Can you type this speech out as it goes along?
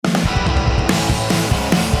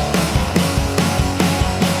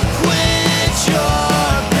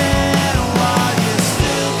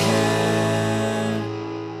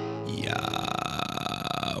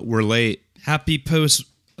we're late. Happy post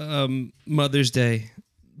Mother's Day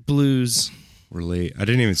blues. We're late. I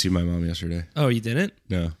didn't even see my mom yesterday. Oh, you didn't?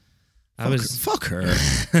 No. Fuck her.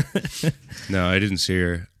 No, I didn't see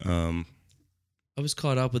her. I was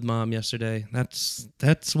caught up with Mom yesterday.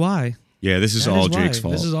 That's why. Yeah, this is all Jake's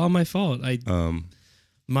fault. This is all my fault.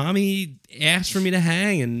 Mommy asked for me to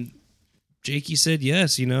hang, and Jakey said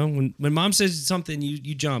yes. You know, when Mom says something,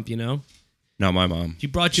 you jump. You know. Not my mom. She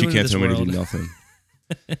brought you into this world. She can't tell me to do nothing.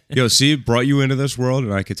 Yo, see, brought you into this world,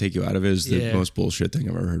 and I could take you out of it is the most bullshit thing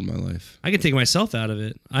I've ever heard in my life. I can take myself out of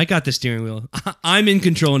it. I got the steering wheel. I'm in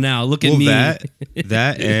control now. Look at me.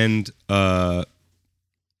 That and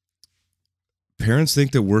parents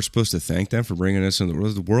think that we're supposed to thank them for bringing us in the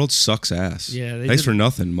world. The world sucks ass. Yeah, thanks for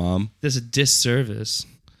nothing, Mom. There's a disservice.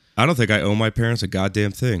 I don't think I owe my parents a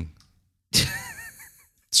goddamn thing.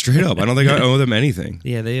 Straight up, I don't think I owe them anything.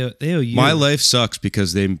 Yeah, they owe you. My life sucks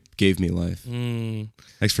because they gave me life.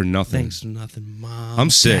 Thanks for nothing. Thanks for nothing, Mom. I'm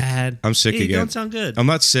sick. Dad. I'm sick again. You don't sound good. I'm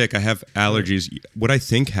not sick. I have allergies. What I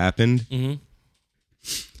think happened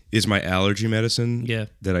is my allergy medicine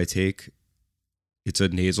that I take. It's a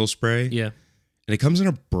nasal spray. Yeah. And it comes in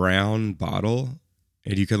a brown bottle,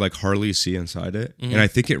 and you could like hardly see inside it. And I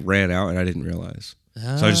think it ran out, and I didn't realize. So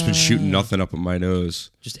I've just been shooting nothing up in my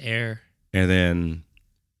nose. Just air. And then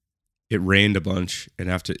it rained a bunch, and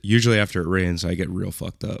usually after it rains, I get real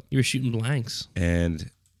fucked up. You were shooting blanks.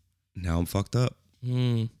 And now I'm fucked up.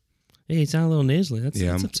 Hey, you sound a little nasally. That's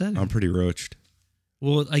upsetting. I'm pretty roached.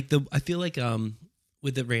 Well, I feel like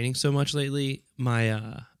with it raining so much lately,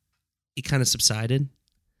 it kind of subsided.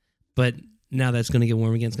 But now that it's going to get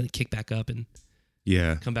warm again, it's going to kick back up and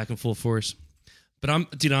come back in full force. But I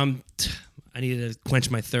need to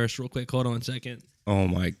quench my thirst real quick. Hold on a second. Oh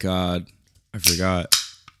my God. I forgot.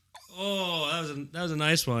 Oh, that was a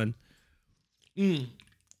nice one.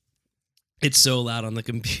 It's so loud on the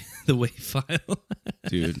computer, the WAV file.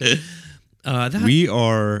 Dude. We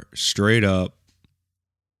are straight up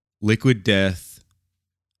Liquid Death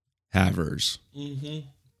havers.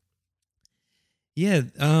 Yeah,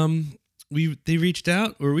 we reached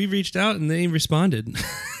out and they responded.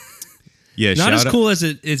 Yeah, not as cool as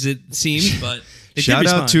it seems, but shout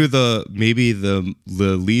out to the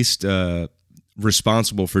least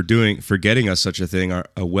responsible for getting us such a thing.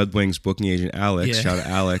 A Web Wings booking agent, Alex. Shout out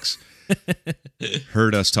Alex.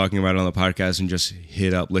 Heard us talking about it on the podcast and just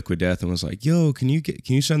hit up Liquid Death and was like, "Yo, can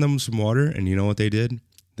you send them some water?" And you know what they did?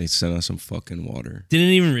 They sent us some fucking water. Didn't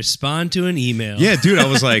even respond to an email. Yeah, dude, I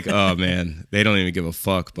was like, oh man, they don't even give a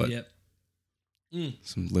fuck. But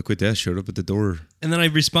some Liquid Death showed up at the door. And then I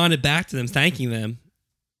responded back to them, thanking them.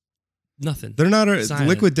 Nothing. They're not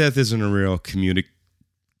Liquid Death isn't a real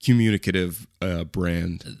communicative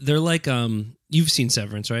brand. They're like, you've seen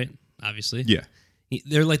Severance, right? Obviously. Yeah.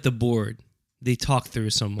 They're like the board. They talk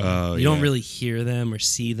through someone. You don't really hear them or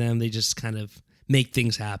see them. They just kind of make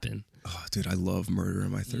things happen. Oh, dude, I love Murder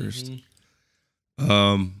in My Thirst.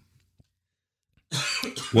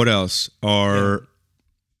 What else? Our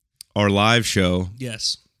live show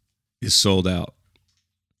is sold out.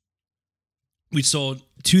 We sold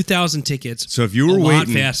 2,000 tickets. So if you were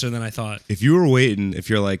waiting, faster than I thought. If you were waiting, if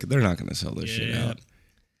you're like, they're not going to sell this shit out.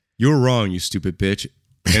 You're wrong, you stupid bitch.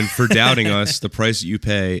 And for doubting us, the price that you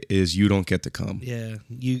pay is you don't get to come. Yeah,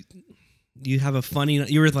 you have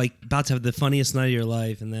you were like about to have the funniest night of your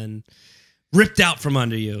life, and then ripped out from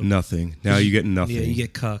under you. Nothing. Now you get nothing. Yeah, you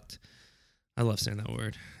get cucked. I love saying that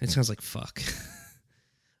word. It sounds like fuck.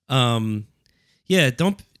 Yeah,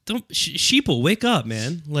 don't sheeple, wake up,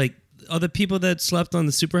 man. Like other people that slept on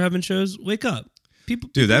the Super Heaven shows, wake up. People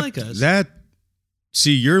like us.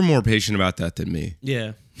 See, you're more patient about that than me.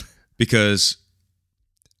 Yeah. Because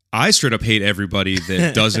I straight up hate everybody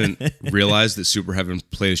that doesn't realize that Super Heaven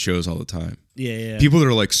plays shows all the time. Yeah. People that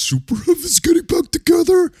are like, Super Heaven's getting back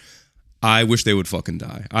together. I wish they would fucking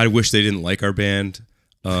die. I wish they didn't like our band.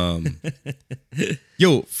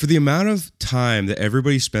 Yo, for the amount of time that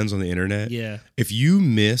everybody spends on the internet, if you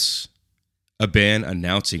miss a band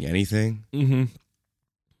announcing anything,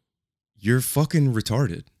 you're fucking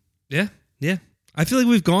retarded. Yeah. I feel like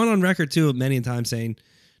we've gone on record too many times saying,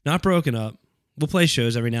 not broken up. We'll play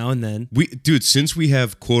shows every now and then. Since we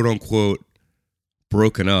have quote unquote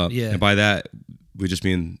broken up, and by that we just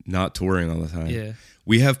mean not touring all the time. Yeah.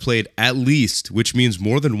 We have played at least, which means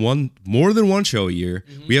more than one show a year.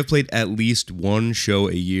 We have played at least one show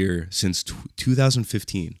a year since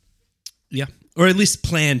 2015. Yeah, or at least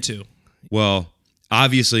plan to. Well,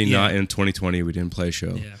 obviously not in 2020. We didn't play a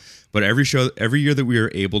show. Yeah. But every year that we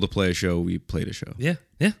were able to play a show, we played a show. Yeah.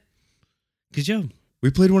 Good job. We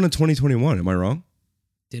played one in 2021. Am I wrong?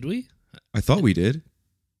 Did we? I thought we did.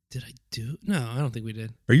 Did I do? No, I don't think we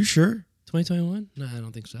did. Are you sure? 2021? No, I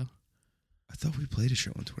don't think so. I thought we played a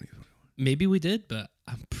show in 2021. Maybe we did, but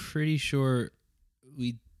I'm pretty sure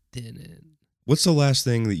we didn't. What's the last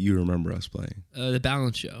thing that you remember us playing? The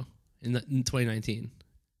Balance Show in 2019.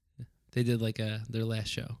 They did like their last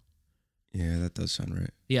show. Yeah, that does sound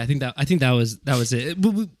right. Yeah, I think that was it.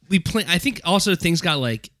 We play. I think also things got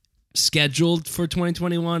like scheduled for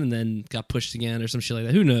 2021 and then got pushed again or some shit like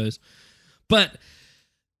that. Who knows? But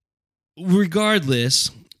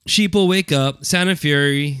regardless, Sheeple, wake up. Sound and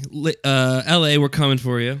Fury, LA, we're coming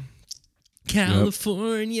for you.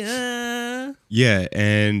 California. Yep. Yeah,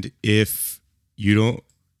 and if you don't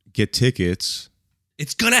get tickets,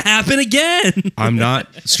 it's gonna happen again. I'm not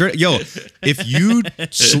straight. Yo, if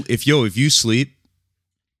you sleep,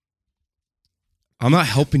 I'm not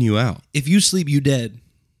helping you out. If you sleep, you dead.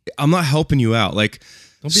 I'm not helping you out. Like,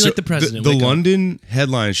 don't be like the president. The London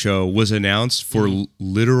headline show was announced for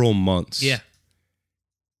literal months. Yeah.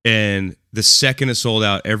 And the second it sold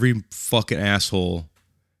out, every fucking asshole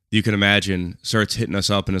you can imagine starts hitting us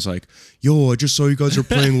up and is like, yo, I just saw you guys are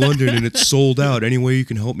playing London and it's sold out. Any way you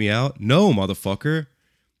can help me out? No, motherfucker.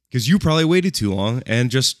 Because you probably waited too long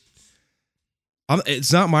and just...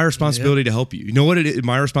 it's not my responsibility to help you. You know what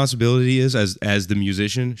my responsibility is as the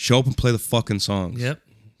musician? Show up and play the fucking songs. Yep.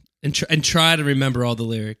 And try to remember all the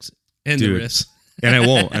lyrics and the riffs. And I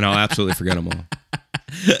won't, and I'll absolutely forget them all.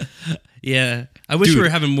 Yeah. I wish we were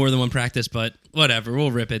having more than one practice, but whatever.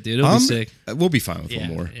 We'll rip it, dude. It'll be sick. We'll be fine with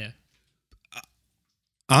one more. Yeah.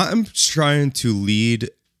 I'm trying to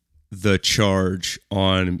lead the charge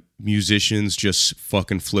on musicians just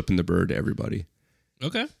fucking flipping the bird to everybody.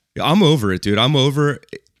 Okay. I'm over it, dude. I'm over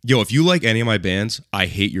it. Yo, if you like any of my bands, I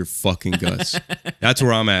hate your fucking guts. That's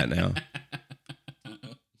where I'm at now.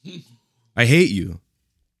 I hate you.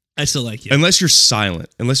 I still like you. Unless you're silent.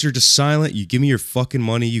 Unless you're just silent, you give me your fucking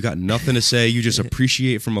money, you got nothing to say, you just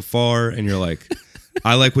appreciate from afar, and you're like,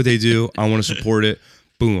 I like what they do, I want to support it.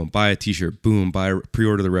 Boom, buy a t-shirt. Boom,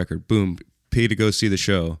 pre-order the record. Boom, pay to go see the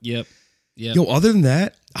show. Yep. Yo, other than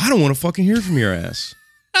that, I don't want to fucking hear from your ass.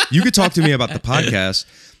 You could talk to me about the podcast,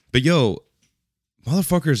 but yo,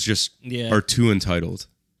 motherfuckers just are too entitled.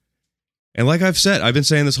 And like I've said, I've been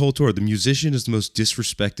saying this whole tour, the musician is the most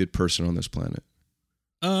disrespected person on this planet.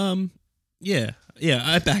 Yeah,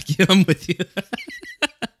 I back you. I'm with you.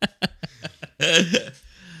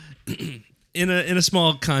 in a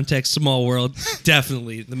small context, small world,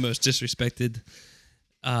 definitely the most disrespected.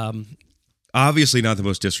 Obviously not the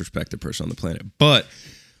most disrespected person on the planet, but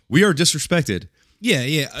we are disrespected.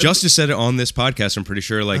 Yeah. Justice said it on this podcast, I'm pretty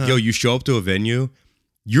sure. Like, yo, you show up to a venue,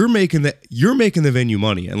 you're making the venue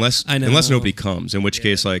money unless nobody comes. In which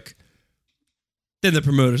case, like, then the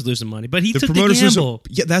promoter's losing money. But he took the gamble.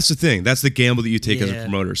 Yeah, that's the thing. That's the gamble that you take as a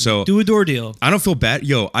promoter. So do a door deal. I don't feel bad.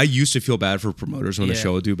 Yo, I used to feel bad for promoters when the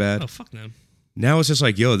show would do bad. Oh, fuck them. Now it's just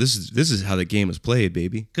like, yo, this is how the game is played,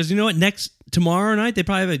 baby. Because you know what? Tomorrow night, they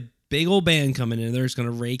probably have a big old band coming in. They're just going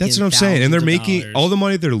to rake That's in what I'm saying. And they're making dollars. all the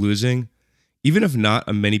money they're losing, even if not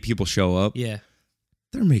many people show up. Yeah.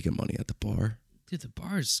 They're making money at the bar. Dude, the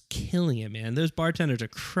bar's killing it, man. Those bartenders are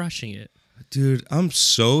crushing it. Dude, I'm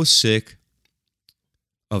so sick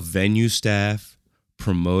of venue staff,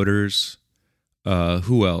 promoters,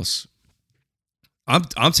 who else?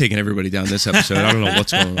 I'm taking everybody down this episode. I don't know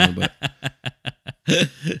what's going on, but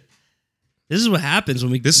this is what happens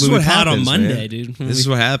when we pod on Monday, man. Dude. This is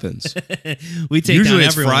what happens. We take usually down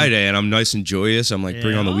it's everyone. Friday and I'm nice and joyous. I'm like,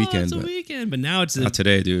 bring on the weekend. It's a weekend, but now it's not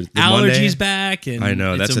today, dude. The allergies Monday, back, and I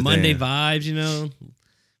know it's that's a Monday thing. vibes. You know,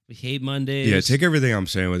 we hate Mondays. Yeah, take everything I'm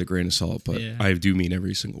saying with a grain of salt, but I do mean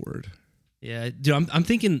every single word. Yeah, dude, I'm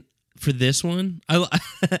thinking for this one, I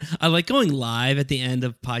like going live at the end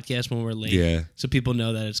of podcasts when we're late. Yeah, so people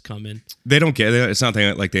know that it's coming. They don't get it. It's not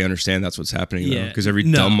like they understand that's what's happening. Yeah, because every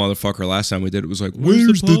dumb motherfucker last time we did it was like,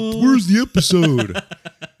 where's the episode?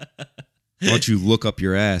 Why don't you look up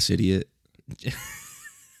your ass, idiot?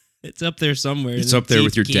 It's up there somewhere. It's up there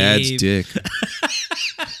with your dad's dick.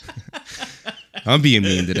 I'm being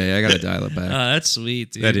mean today. I gotta dial it back. That's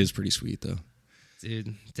sweet, dude. That is pretty sweet, though.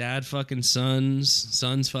 Dude, dad fucking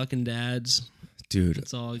sons fucking dads. Dude,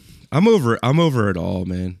 it's all. I'm over it all,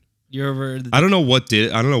 man. You're over. I don't know what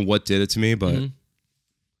did it to me, but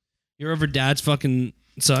you're over dad's fucking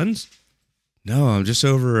sons. No, I'm just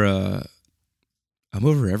over. I'm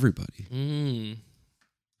over everybody.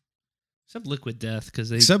 Except Liquid Death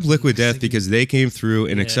because they came through,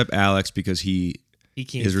 and except Alex because he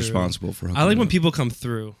is responsible for. I like when people come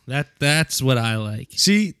through. That's what I like.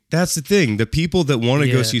 See, that's the thing. The people that want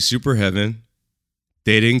to go see Super Heaven,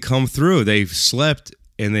 they didn't come through. They slept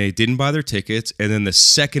and they didn't buy their tickets. And then the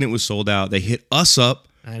second it was sold out, they hit us up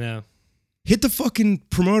I know. Hit the fucking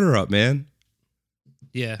promoter up, man.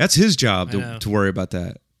 Yeah. That's his job to worry about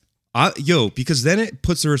that. Because then it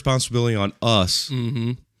puts the responsibility on us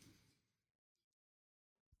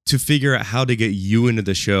to figure out how to get you into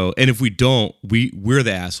the show. And if we don't, we're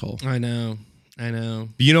the asshole. I know.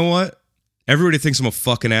 But you know what? Everybody thinks I'm a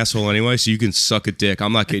fucking asshole anyway, so you can suck a dick.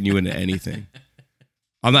 I'm not getting you into anything.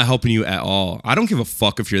 I'm not helping you at all. I don't give a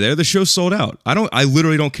fuck if you're there. The show's sold out. I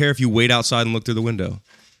literally don't care if you wait outside and look through the window.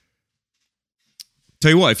 Tell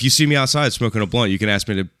you what, if you see me outside smoking a blunt, you can ask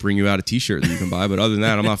me to bring you out a t-shirt that you can buy. But other than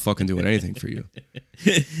that, I'm not fucking doing anything for you.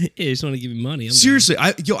 Yeah, you just want to give me money. Seriously,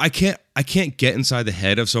 I can't get inside the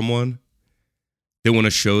head of someone that when a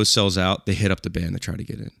show sells out, they hit up the band to try to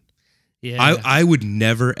get in. Yeah, I would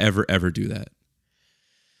never, ever, ever do that.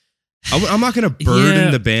 I'm not going to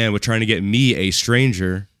burden the band with trying to get me, a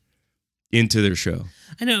stranger, into their show.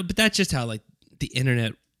 I know, but that's just how like the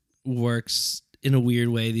internet works in a weird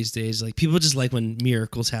way these days. Like people just like when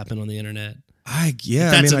miracles happen on the internet. I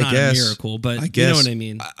guess a miracle, but you know what I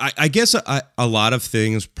mean. I guess a lot of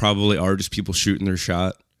things probably are just people shooting their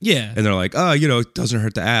shot. Yeah, and they're like, oh, it doesn't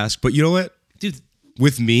hurt to ask. But you know what, dude?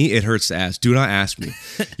 With me, it hurts to ask. Do not ask me.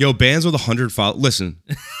 Bands with 100 followers.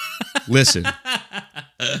 Listen.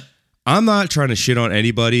 I'm not trying to shit on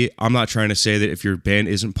anybody. I'm not trying to say that if your band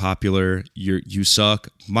isn't popular, you suck.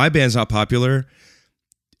 My band's not popular.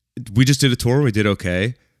 We just did a tour. We did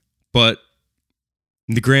okay. But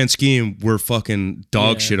in the grand scheme, we're fucking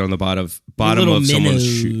dog shit on the bottom of someone's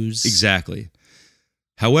shoe. Exactly.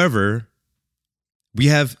 However, we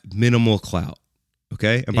have minimal clout.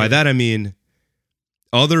 Okay? And by that, I mean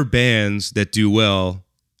other bands that do well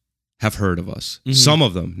have heard of us. Mm-hmm. Some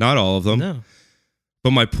of them, not all of them. No.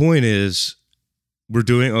 But my point is, we're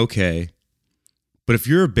doing okay. But if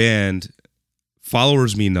you're a band,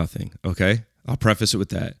 followers mean nothing, okay? I'll preface it with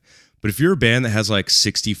that. But if you're a band that has like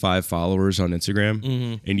 65 followers on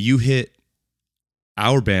Instagram and you hit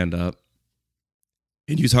our band up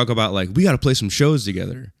and you talk about like, we got to play some shows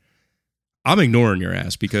together, I'm ignoring your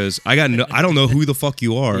ass because I don't know who the fuck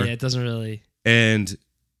you are. Yeah, it doesn't really. And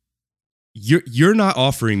you're not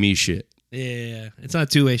offering me shit. Yeah, it's not a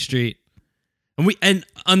two-way street. And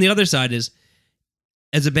on the other side is,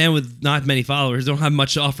 as a band with not many followers, don't have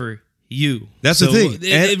much to offer you. That's the thing.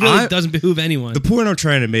 It really doesn't behoove anyone. The point I'm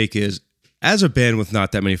trying to make is, as a band with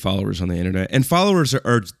not that many followers on the internet, and followers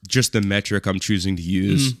are just the metric I'm choosing to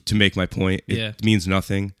use to make my point. It means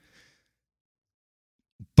nothing.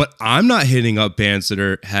 But I'm not hitting up bands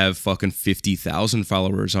that have fucking 50,000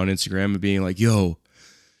 followers on Instagram and being like, yo,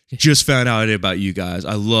 just found out about you guys.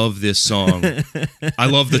 I love this song. I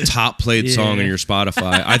love the top played song on your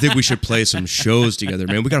Spotify. I think we should play some shows together,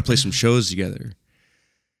 man. We got to play some shows together.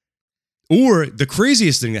 Or the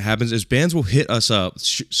craziest thing that happens is bands will hit us up,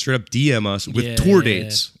 straight up DM us with tour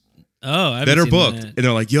dates. Oh, that are booked. And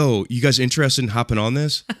they're like, yo, you guys interested in hopping on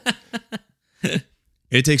this?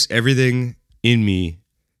 It takes everything in me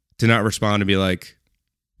to not respond and be like,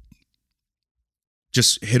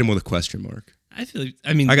 just hit them with a question mark. I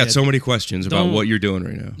got so many questions about what you're doing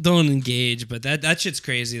right now. Don't engage, but that shit's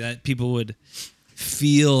crazy that people would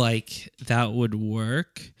feel like that would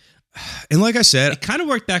work. And like I said, it kind of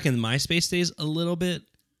worked back in the MySpace days a little bit.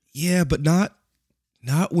 Yeah, but not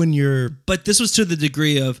when you're. But this was to the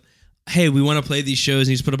degree of, hey, we want to play these shows,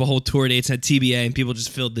 and you just put up a whole tour dates at TBA, and people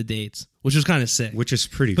just filled the dates, which was kind of sick. Which is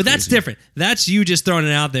pretty. But crazy. That's different. That's you just throwing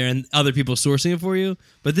it out there, and other people sourcing it for you.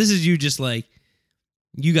 But this is you just like,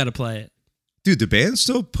 you got to play it. Dude, the band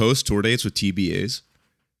still post tour dates with TBAs?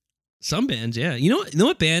 Some bands, yeah. You know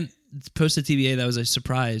what band posted TBA that was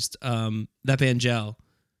surprised? That band Gel,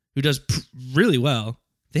 who does really well.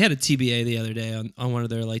 They had a TBA the other day on one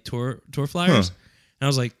of their like tour flyers. And I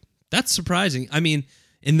was like, that's surprising. I mean,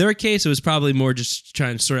 in their case, it was probably more just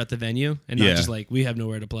trying to sort out the venue and not just like, we have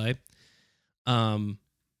nowhere to play.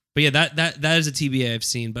 But yeah, that is a TBA I've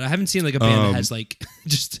seen, but I haven't seen like a band that has like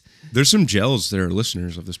just... There's some Gels that are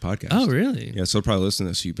listeners of this podcast. Oh, really? Yeah, so they'll probably listen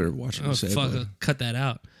to this, so you better watch what you say. Fuck, cut that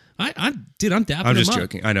out. I'm dapping I'm just them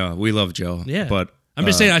joking. I know. We love Gel. Yeah. But I'm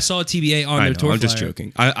just saying I saw a TBA on their tour flyer. I'm just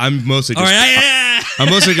joking. I'm mostly just... All right, I'm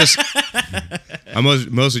mostly just... I'm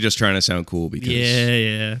mostly just trying to sound cool because...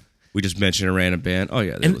 Yeah. We just mentioned a random band. Oh,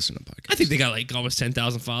 yeah, they listen to podcasts. I think they got like almost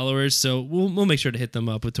 10,000 followers, so we'll make sure to hit them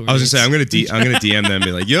up with tour I was going to say, I'm gonna DM them and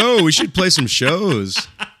be like, yo, we should play some shows.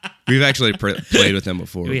 We've actually played with them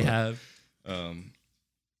before. We have. But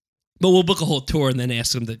we'll book a whole tour and then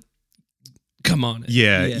ask them to come on.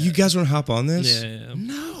 Yeah. You guys want to hop on this? Yeah.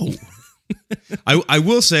 No. I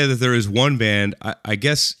will say that there is one band, I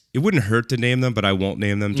guess it wouldn't hurt to name them, but I won't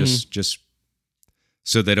name them just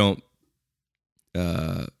so they don't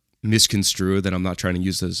misconstrue that I'm not trying to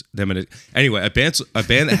use them in it. Anyway, a band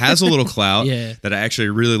that has a little clout that I actually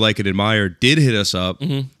really like and admire did hit us up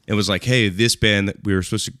and was like, hey, this band that we were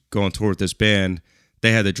supposed to go on tour with, this band,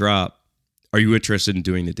 they had the drop. Are you interested in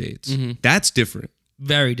doing the dates? That's different.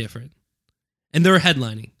 Very different. And they're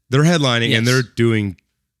headlining. They're headlining and they've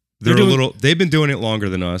been doing it longer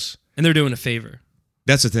than us. And they're doing a favor.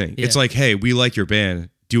 That's the thing. Yeah. It's like, hey, we like your band.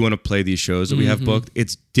 Do you want to play these shows that we have booked?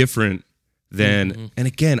 It's different than, and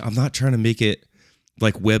again, I'm not trying to make it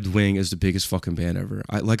like Webbed Wing is the biggest fucking band ever.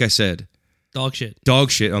 Like I said, dog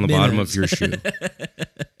shit on the bottom of your shoe.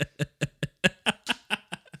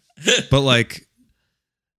 But like,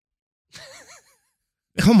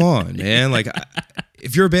 come on, man. Like,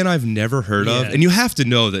 if you're a band I've never heard of, and you have to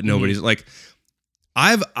know that nobody's like,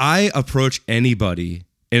 I approach anybody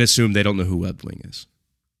and assume they don't know who Webbed Wing is.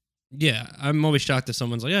 Yeah, I'm always shocked if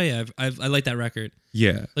someone's like, "Oh yeah, I like that record."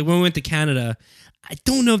 Yeah, like when we went to Canada, I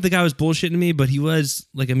don't know if the guy was bullshitting me, but he was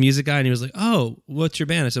like a music guy, and he was like, "Oh, what's your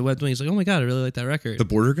band?" I said, "Webbed Wing." He's like, "Oh my god, I really like that record." The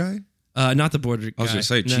Border guy? Not the Border guy. I was gonna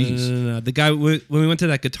say, jeez. No. The guy when we went to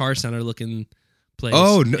that Guitar Center looking place.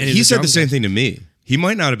 Oh, no, he said the same thing to me. He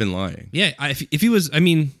might not have been lying. Yeah, if he was, I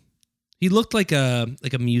mean, he looked like a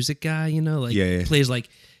music guy, you know, like plays like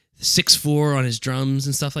 6'4" on his drums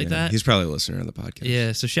and stuff like that. He's probably a listener of the podcast.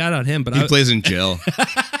 Yeah, so shout out him. But he plays in jail.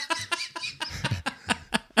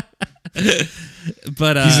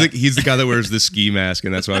 But he's the guy that wears the ski mask,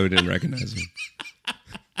 and that's why we didn't recognize him.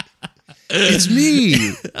 It's me.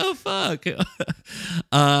 Oh fuck.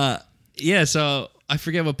 Yeah. So I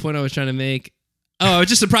forget what point I was trying to make. Oh, I was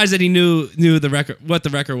just surprised that he knew the record, what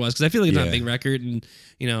the record was, because I feel like it's not a big record, and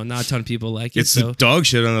not a ton of people like it. It's the dog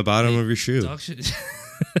shit on the bottom of your shoe. Dog shit.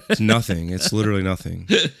 It's nothing. It's literally nothing.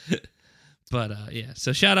 But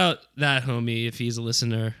so shout out that homie if he's a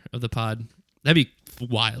listener of the pod. That'd be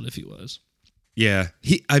wild if he was. Yeah,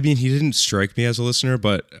 he didn't strike me as a listener,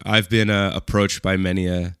 but I've been approached by many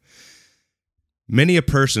a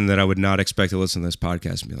person that I would not expect to listen to this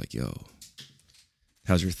podcast and be like, "Yo,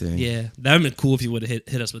 how's your thing?" Yeah, that would have been cool if he would have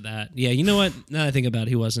hit us with that. Yeah, you know what? Now that I think about it,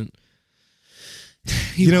 he wasn't.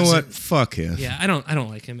 You know what? Fuck him. Yeah, I don't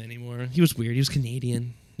like him anymore. He was weird. He was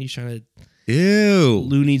Canadian. He's trying to ew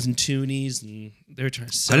loonies and toonies, and they're trying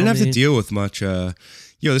to sell I didn't me. have to deal with much.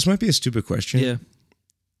 This might be a stupid question. Yeah.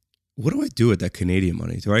 What do I do with that Canadian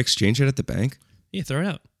money? Do I exchange it at the bank? Yeah, throw it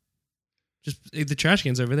out. Just the trash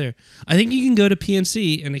can's over there. I think you can go to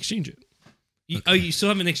PNC and exchange it. Oh, you still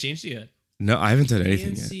haven't exchanged it yet? No, I haven't done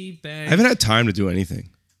anything PNC yet. Bank. I haven't had time to do anything.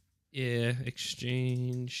 Yeah,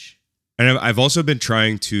 exchange. And I've also been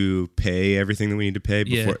trying to pay everything that we need to pay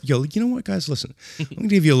before. Yeah. Yo, you know what, guys? Listen, I'm gonna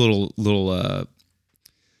give you a little.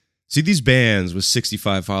 See, these bands with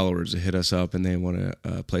 65 followers that hit us up and they want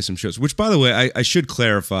to play some shows. Which, by the way, I should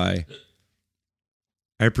clarify.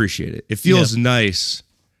 I appreciate it. It feels nice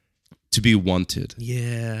to be wanted.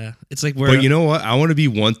 Yeah, it's like but you know what? I want to be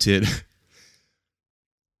wanted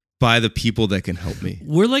by the people that can help me.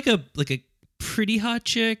 We're like a pretty hot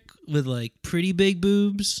chick with like pretty big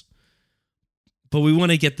boobs. But we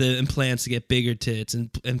want to get the implants to get bigger tits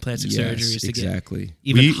and plastic surgeries to get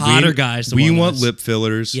even hotter guys. We want lip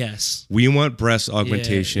fillers. Yes. We want breast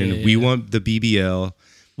augmentation. Yeah. We want the BBL.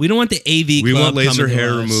 We don't want the AV club. We want laser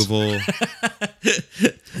hair removal.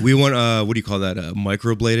 We want, what do you call that?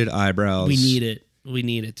 Microbladed eyebrows. We need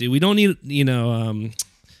it, dude. We don't need,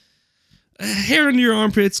 hair under your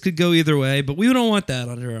armpits could go either way, but we don't want that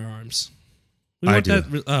under our arms. We want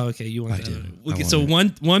that. Oh, okay. You want that? Okay, so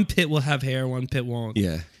one pit will have hair, one pit won't.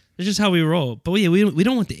 Yeah, it's just how we roll. But yeah, we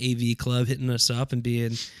don't want the AV club hitting us up and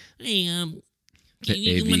being, hey,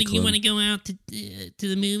 you want to go out to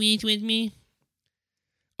the movies with me?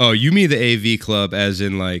 Oh, you mean the AV club, as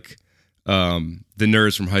in like the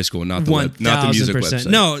nerds from high school, not the music website.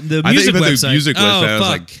 No, the music website. The music website. I was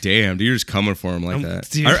like, damn, dude, you're just coming for him like that.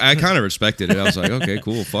 Dude. I kind of respected it. I was like, okay,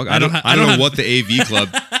 cool. Fuck. I don't know what the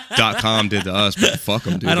AVclub.com did to us, but fuck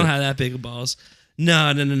them, dude. I don't have that big of balls.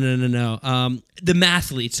 No. The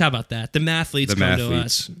mathletes. How about that? The mathletes come to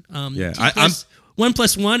us. Yeah, 1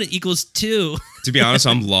 + 1 = 2. To be honest,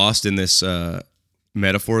 I'm lost in this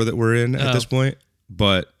metaphor that we're in at this point,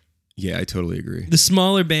 but. Yeah, I totally agree. The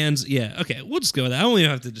smaller bands, yeah. Okay, we'll just go with that. I don't even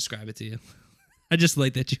have to describe it to you. I just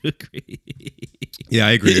like that you agree. Yeah,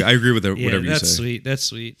 I agree. I agree with whatever you say. That's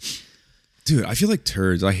sweet. Dude, I feel like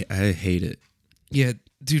turds. I hate it. Yeah,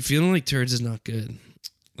 dude, feeling like turds is not good.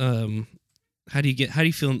 How do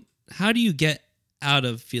you get out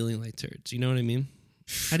of feeling like turds? You know what I mean?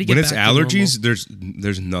 How do you get when it's allergies,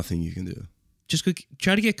 there's nothing you can do. Just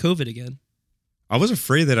try to get COVID again. I was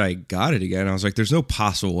afraid that I got it again. I was like, there's no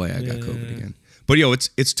possible way I got COVID again. But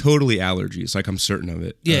it's totally allergies. Like I'm certain of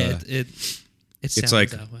it. Yeah, it sounds like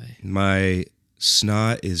that way. My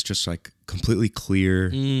snot is just like completely clear.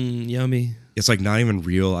 Yummy. It's like not even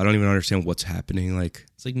real. I don't even understand what's happening. Like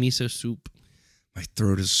it's like miso soup. My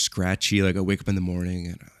throat is scratchy. Like I wake up in the morning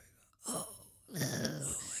and I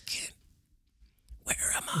can't. Where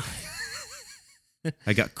am I?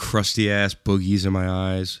 I got crusty ass boogies in my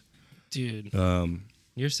eyes, dude.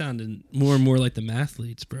 You're sounding more and more like the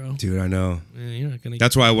mathletes, bro. Dude, I know. Yeah, you're not gonna.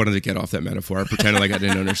 That's why I wanted to get off that metaphor. I pretended like I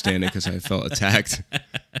didn't understand it because I felt attacked.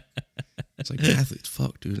 It's like mathletes.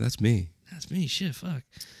 Fuck, dude. That's me. That's me. Shit. Fuck.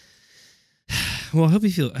 Well, I hope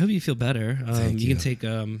you feel better. You can take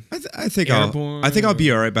I think I'll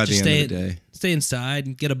be all right by the end of the day. Stay inside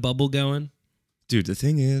and get a bubble going. Dude, the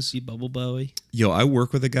thing is, be Bubble Bowie. Yo, I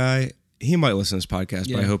work with a guy. He might listen to this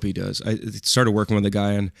podcast, but I hope he does. I started working with a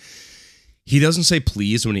guy, and he doesn't say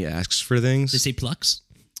please when he asks for things. Does he say plux?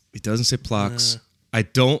 He doesn't say plux. I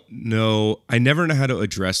don't know. I never know how to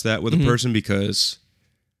address that with a person because,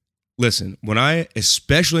 listen,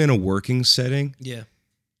 especially in a working setting,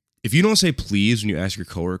 if you don't say please when you ask your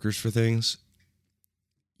coworkers for things,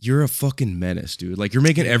 you're a fucking menace, dude. Like, you're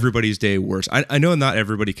making everybody's day worse. I know not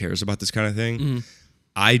everybody cares about this kind of thing.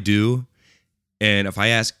 I do. And if I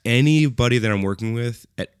ask anybody that I'm working with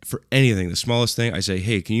for anything, the smallest thing, I say,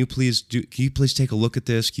 hey, can you please take a look at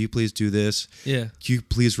this? Can you please do this? Yeah. Can you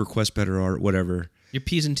please request better art? Whatever. Your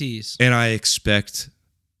P's and T's. And I expect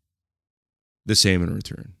the same in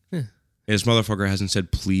return. And this motherfucker hasn't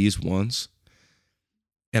said please once.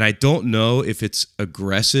 And I don't know if it's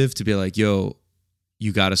aggressive to be like, yo,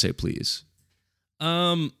 you got to say please.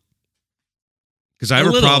 Because I have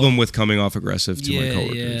a problem with coming off aggressive to my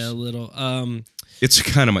coworkers. Yeah, a little. It's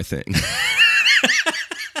kind of my thing.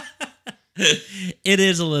 It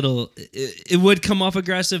is a little. It would come off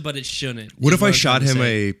aggressive, but it shouldn't. What if I shot him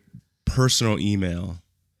a personal email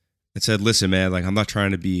and said, listen, man, like I'm not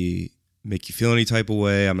trying to make you feel any type of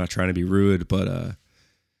way. I'm not trying to be rude, but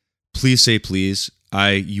please say please.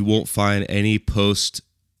 You won't find any post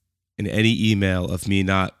in any email of me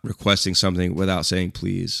not requesting something without saying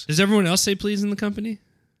please. Does everyone else say please in the company?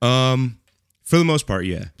 For the most part,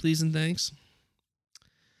 yeah. Please and thanks.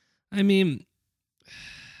 I mean,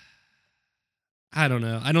 I don't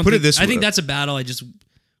know. I think that's a battle. I just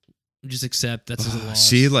accept that's a loss.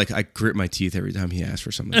 See, like I grit my teeth every time he asks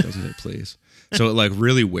for something that doesn't say please. So it like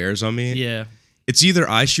really wears on me. Yeah. It's either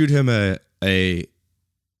I shoot him a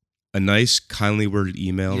nice, kindly worded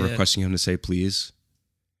email requesting him to say please,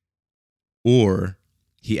 or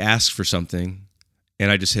he asks for something and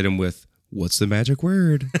I just hit him with, what's the magic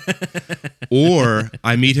word? Or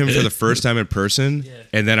I meet him for the first time in person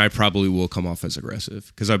and then I probably will come off as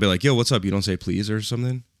aggressive because I'll be like, yo, what's up? You don't say please or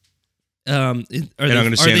something? I'm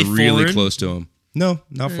going to stand really close to him. No,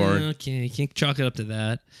 not foreign. Okay, you can't chalk it up to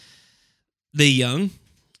that. They young?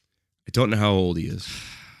 I don't know how old he is.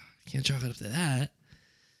 Can't chalk it up to that.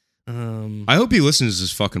 I hope he listens to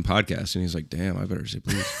this fucking podcast and he's like, damn, I better say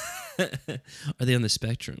please. Are they on the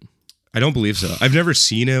spectrum? I don't believe so. I've never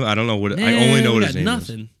seen him. I don't know what. I only know what his name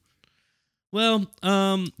is. Well,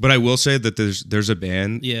 but I will say that there's a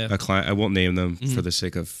band, a client. I won't name them for the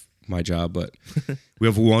sake of my job, but we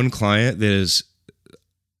have one client that is.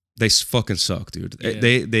 They fucking suck, dude.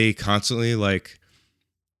 Yeah. They constantly like.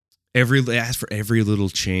 They ask for every little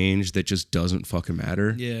change that just doesn't fucking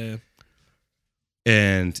matter. Yeah.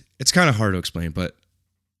 And it's kind of hard to explain, but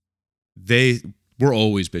we're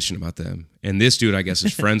always bitching about them. And this dude, I guess,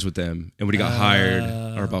 is friends with them. And when he got hired,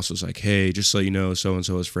 our boss was like, hey, just so you know,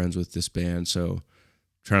 so-and-so is friends with this band, so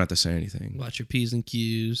try not to say anything. Watch your P's and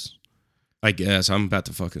Q's. I guess. I'm about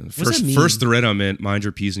to fucking... First thread I'm in, mind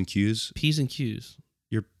your P's and Q's. P's and Q's.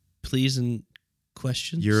 Your please and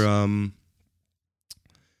questions?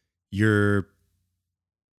 Your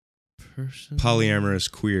person? Polyamorous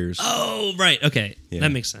queers. Oh, right. Okay. Yeah.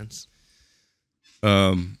 That makes sense.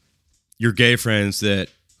 Your gay friends that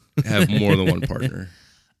have more than one partner.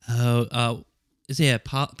 Poly.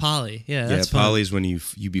 Yeah, that's poly is when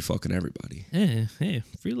you be fucking everybody. Hey,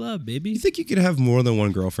 free love, baby. You think you could have more than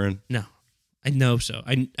one girlfriend? No, I know so.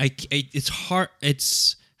 I it's hard.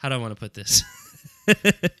 It's how do I want to put this?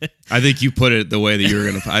 I think you put it the way that you were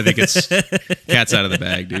gonna. I think it's cat's out of the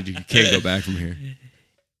bag, dude. You can't go back from here.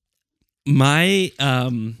 My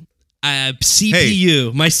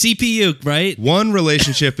CPU, my CPU, right? One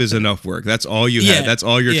relationship is enough work. That's all you have. That's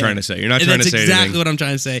all you're trying to say. You're not trying to say anything. That's exactly what I'm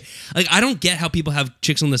trying to say. Like, I don't get how people have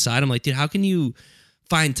chicks on the side. I'm like, dude, how can you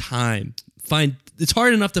find time? It's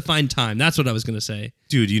hard enough to find time. That's what I was going to say.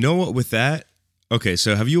 Dude, you know what, with that? Okay,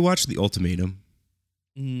 so have you watched The Ultimatum?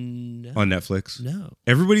 No. On Netflix? No.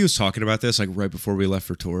 Everybody was talking about this like right before we left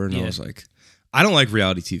for tour, and I was like, I don't like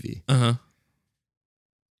reality TV. Uh-huh.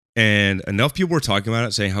 And enough people were talking about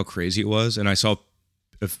it, saying how crazy it was. And I saw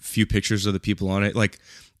a few pictures of the people on it. Like,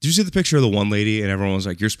 did you see the picture of the one lady? And everyone was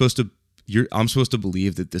like, I'm supposed to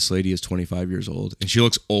believe that this lady is 25 years old. And she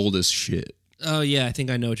looks old as shit. Oh, yeah. I think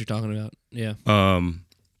I know what you're talking about. Yeah.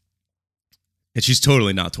 And she's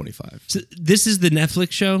totally not 25. So this is the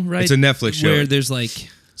Netflix show, right? It's a Netflix show. Where there's like...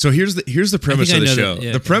 So here's the premise of the show.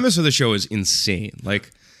 Yeah, the premise of the show is insane.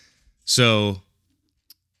 Like, so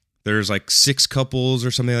there's like 6 couples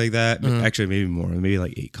or something like that. Actually, maybe more. Maybe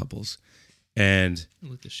like 8 couples. And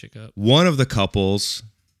look this shit up. One of the couples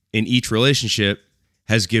in each relationship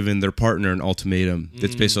has given their partner an ultimatum.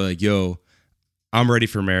 That's basically like, yo, I'm ready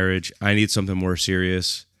for marriage. I need something more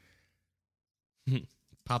serious.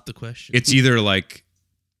 Pop the question. It's either like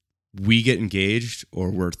we get engaged or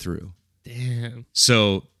we're through. Damn.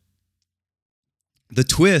 So the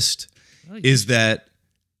twist is that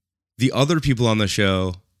the other people on the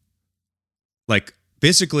show, like,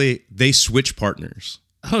 basically they switch partners.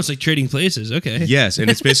 Oh, it's like trading places. Okay. Yes. And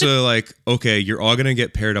it's basically like, okay, you're all going to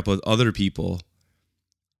get paired up with other people.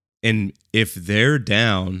 And if they're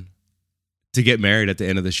down to get married at the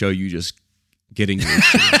end of the show, you just get engaged.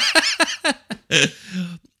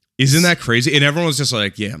 Isn't that crazy? And everyone was just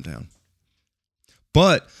like, yeah, I'm down.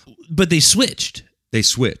 But they switched. They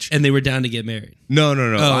switched. And they were down to get married. No.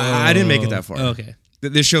 I didn't make it that far. Okay.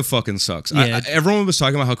 This show fucking sucks. Yeah. Everyone was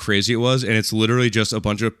talking about how crazy it was, and it's literally just a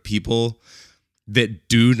bunch of people that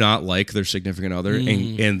do not like their significant other,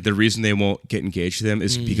 and the reason they won't get engaged to them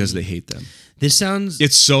is because they hate them. This sounds...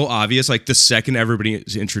 It's so obvious. Like, the second everybody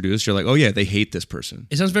is introduced, you're like, oh yeah, they hate this person.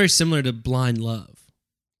 It sounds very similar to Blind Love.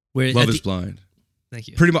 Where Love is Blind. Thank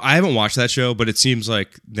you. Pretty much. I haven't watched that show, but it seems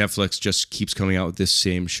like Netflix just keeps coming out with this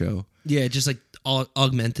same show. Yeah, just like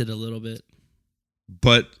augmented a little bit.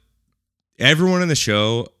 But everyone in the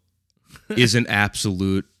show is an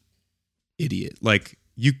absolute idiot. Like,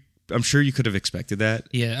 I'm sure you could have expected that.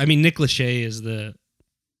 Yeah, I mean, Nick Lachey is the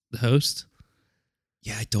host.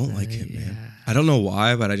 Yeah, I don't like him, man. I don't know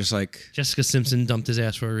why, but I just like... Jessica Simpson dumped his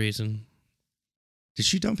ass for a reason. Did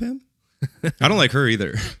she dump him? I don't like her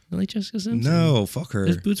either. You like Jessica Simpson? No, fuck her.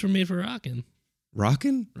 His boots were made for rocking.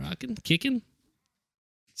 Rocking? Rocking? Kicking?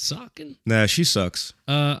 Socking? Nah, she sucks.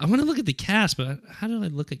 I want to look at the cast, but how do I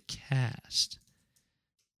look at cast?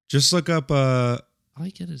 Just look up... All I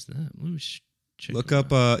get is that. Let me check. Look up...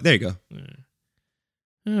 there you go.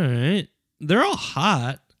 All right. They're all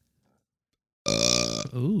hot.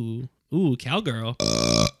 Ooh, cowgirl.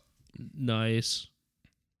 Nice.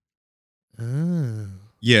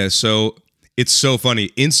 Yeah, so it's so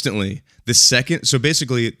funny. Instantly, so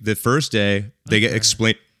basically the first day they get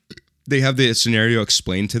explained, they have the scenario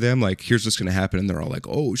explained to them, like, here's what's going to happen. And they're all like,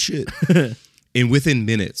 oh shit. And within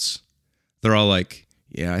minutes, they're all like,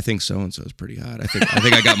 yeah, I think so-and-so is pretty hot. I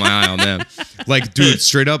think I got my eye on them. Like, dude,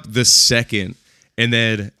 straight up the second. And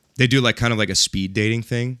then they do like kind of like a speed dating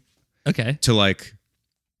thing. Okay. To like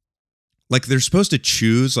they're supposed to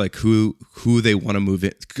choose like who they want to move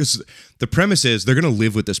in, because the premise is they're going to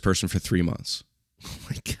live with this person for 3 months. Oh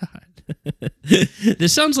my God.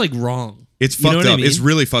 This sounds like wrong. It's fucked up. I mean? It's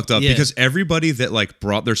really fucked up because everybody that like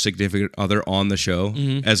brought their significant other on the show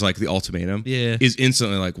as like the ultimatum is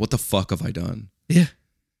instantly like, what the fuck have I done? Yeah.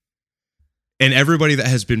 And everybody that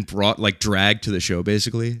has been brought, like, dragged to the show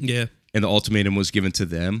basically. Yeah. And the ultimatum was given to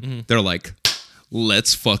them. They're like,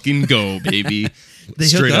 let's fucking go, baby. They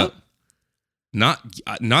straight up? Not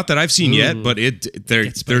that I've seen yet, but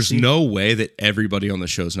there's no way that everybody on the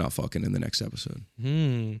show is not fucking in the next episode.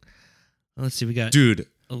 Let's see, we got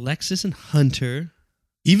Alexis and Hunter.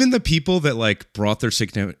 Even the people that like brought their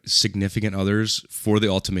significant others for the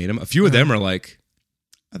ultimatum, a few of them are like,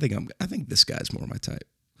 I think this guy's more my type.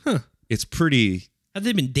 Huh. It's pretty. Have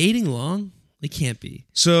they been dating long? They can't be.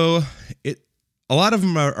 So a lot of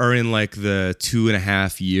them are in like the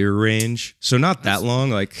 2.5 year range. So not that long.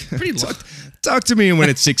 Like, pretty long. Talk to me when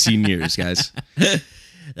it's 16 years, guys.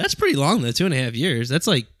 That's pretty long though. 2.5 years. That's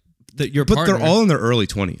like your But partner. they're all in their early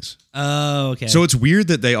 20s. Oh, okay. So it's weird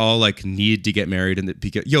that they all like need to get married and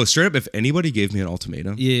that straight up, if anybody gave me an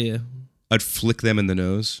ultimatum, I'd flick them in the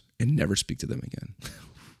nose and never speak to them again.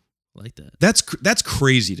 Like that. That's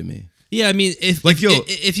crazy to me. Yeah, I mean, if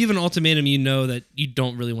you have an ultimatum, you know that you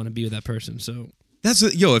don't really want to be with that person. So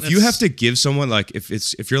if you have to give someone like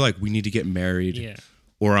if you're like, we need to get married,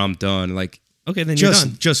 or I'm done, like, okay, then you're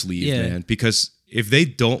done. Just leave, man. Because if they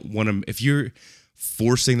don't want to, if you're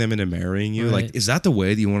forcing them into marrying you, like, is that the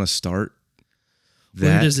way that you want to start?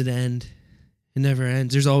 When does it end? It never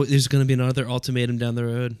ends. There's going to be another ultimatum down the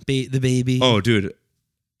road. The baby. Oh, dude.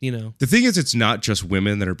 you know. The thing is, it's not just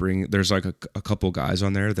women that are bringing. There's like a couple guys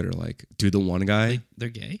on there that are like, dude, the one guy. They're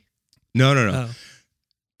gay? No. Oh.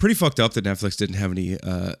 Pretty fucked up that Netflix didn't have any.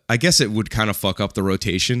 I guess it would kind of fuck up the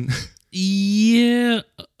rotation. Yeah.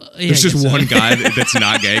 There's just one guy that's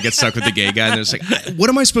not gay, gets stuck with the gay guy, and it's like, what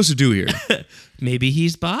am I supposed to do here? Maybe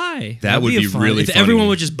he's bi. That would be really funny. If everyone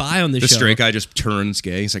would just bi on the show. The straight guy just turns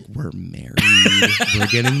gay. He's like, we're married. We're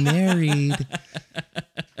getting married.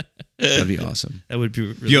 That'd be awesome. That would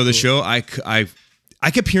be really the show, I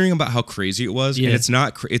kept hearing about how crazy it was, and it's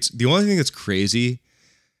not. It's the only thing that's crazy.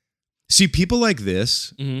 See, people like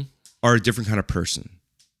this are a different kind of person.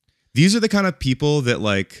 These are the kind of people that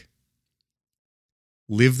like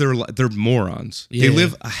live they're morons. Yeah. They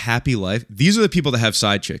live a happy life. These are the people that have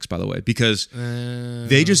side chicks, by the way, because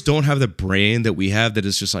they just don't have the brain that we have that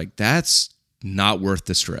is just like, that's not worth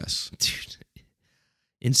the stress. Dude,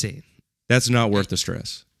 insane. That's not worth the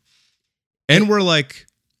stress. And we're like,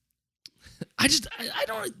 I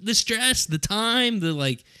don't, the stress, the time, the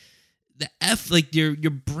like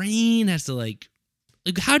your brain has to like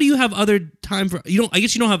how do you have other time for I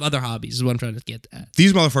guess you don't have other hobbies is what I'm trying to get at.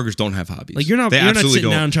 These motherfuckers don't have hobbies. Like you're not sitting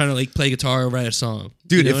down trying to like play guitar or write a song.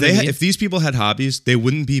 Dude, if these people had hobbies, they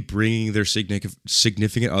wouldn't be bringing their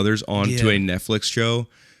significant others onto a Netflix show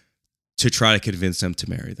to try to convince them to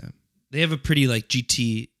marry them. They have a pretty like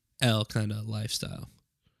GTL kind of lifestyle.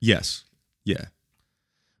 Yes. Yeah.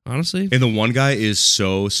 Honestly. And the one guy is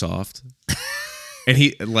so soft. And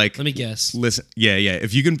he like let me guess. Listen, yeah.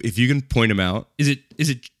 If you can point him out. Is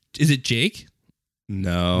it Jake?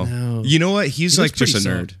 No. You know what? He's like just a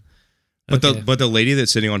nerd. But the lady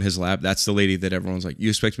that's sitting on his lap, that's the lady that everyone's like, you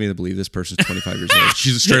expect me to believe this person's 25 years old?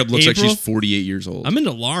 She straight up looks like she's 48 years old. I'm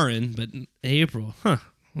into Lauren, but April, huh?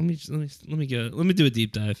 Let me go. Let me do a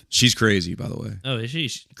deep dive. She's crazy, by the way. Oh, is she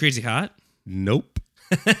crazy hot? Nope.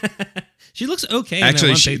 She looks okay.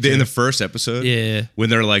 Actually, in the first episode, yeah, when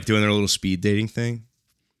they're like doing their little speed dating thing,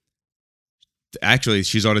 actually,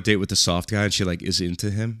 she's on a date with the soft guy, and she like is into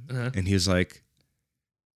him, and he's like,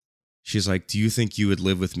 she's like, "Do you think you would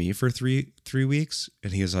live with me for three weeks?"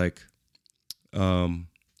 And he's like,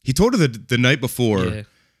 he told her the night before,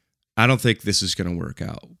 "I don't think this is gonna work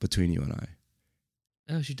out between you and I."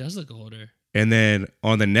 Oh, she does look older. And then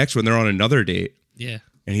on the next one, they're on another date. Yeah.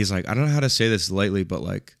 And he's like, I don't know how to say this lightly, but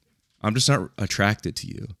like, I'm just not attracted to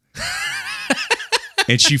you.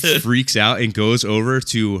 And she freaks out and goes over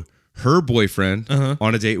to her boyfriend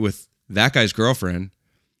on a date with that guy's girlfriend.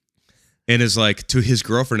 And is like, to his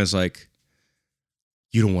girlfriend is like,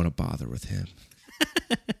 you don't want to bother with him.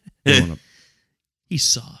 He's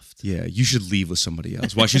soft. Yeah, you should leave with somebody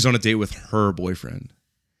else. While she's on a date with her boyfriend.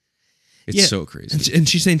 It's so crazy. And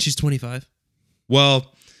she's saying she's 25?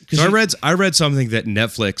 Well, so I read something that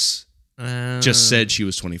Netflix just said she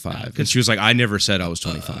was 25. And she was like, I never said I was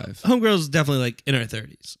 25. Homegirl's definitely like in her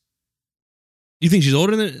 30s. You think she's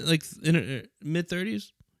older than like in her mid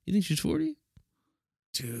 30s? You think she's 40?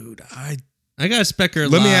 Dude, I gotta spec her.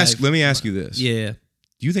 Let me ask you this. Yeah.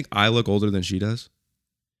 Do you think I look older than she does?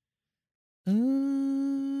 I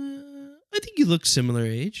think you look similar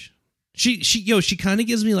age. She kind of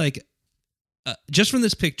gives me like just from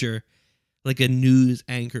this picture, like a news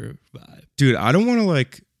anchor vibe. Dude, I don't want to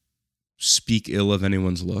like speak ill of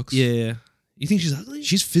anyone's looks. Yeah. You think she's ugly?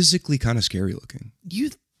 She's physically kind of scary looking.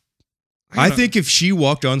 I think if she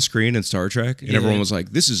walked on screen in Star Trek and everyone was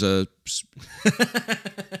like, this is the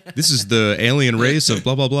alien race of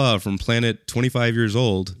blah, blah, blah from planet 25 years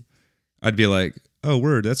old, I'd be like, oh,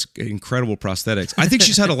 word, that's incredible prosthetics. I think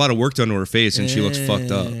she's had a lot of work done to her face and she looks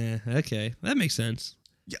fucked up. Okay, that makes sense.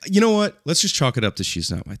 You know what? Let's just chalk it up to she's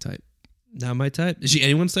not my type. Not my type? Is she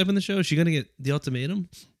anyone's type in the show? Is she going to get the ultimatum?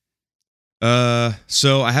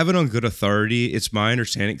 So I have it on good authority. It's my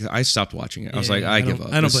understanding. I stopped watching it. I was like, I give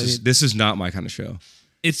up. This is not my kind of show.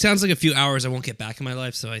 It sounds like a few hours I won't get back in my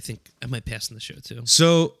life, so I think I might pass on the show too.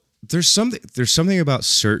 So there's something about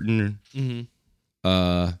certain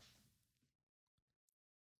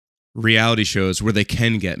reality shows where they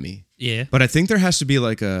can get me. Yeah. But I think there has to be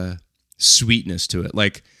like a sweetness to it.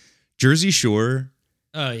 Like Jersey Shore.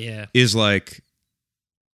 Oh yeah. Is like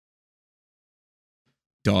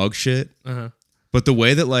dog shit. But the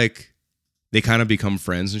way that like they kind of become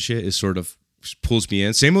friends and shit is sort of pulls me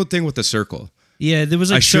in. Same old thing with The Circle. Yeah, there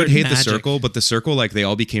was like I should hate magic. The Circle, but The Circle, like they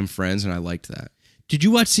all became friends and I liked that. Did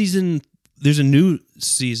you watch there's a new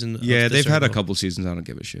season of Yeah, they've Circle. had a couple seasons. I don't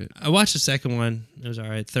give a shit. I watched the second one. It was all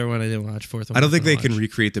right. Third one I didn't watch. Fourth one I don't think they can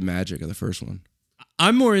recreate the magic of the first one.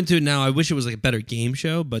 I'm more into it now. I wish it was like a better game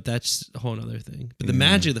show, but that's a whole other thing. But the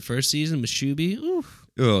magic of the first season with Shuby, oof.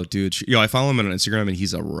 Oh, dude. I follow him on Instagram and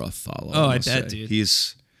he's a rough follow. Oh, I bet, dude.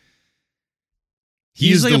 He's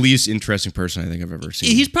He's like the least interesting person I think I've ever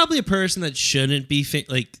seen. He's probably a person that shouldn't be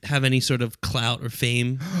have any sort of clout or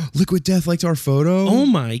fame. Liquid Death liked our photo. Oh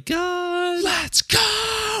my god! Let's go!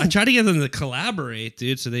 I tried to get them to collaborate,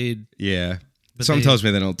 dude. So they Something tells me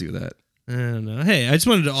they don't do that. I don't know. Hey, I just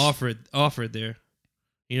wanted to offer it there.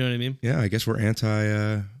 You know what I mean? Yeah, I guess we're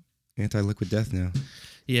anti Liquid Death now.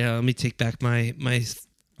 Yeah, let me take back my.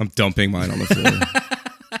 I'm dumping mine on the floor.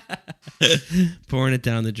 Pouring it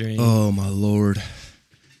down the drain. Oh my lord.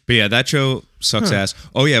 But yeah, that show sucks ass.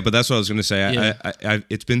 Oh yeah, but that's what I was gonna say. Yeah. I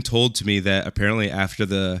it's been told to me that apparently after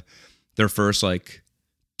their first like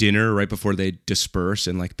dinner right before they disperse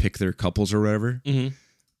and like pick their couples or whatever,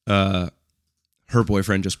 her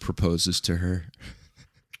boyfriend just proposes to her.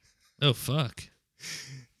 Oh fuck!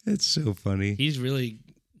 It's so funny. He's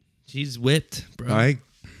whipped, bro.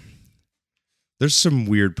 There's some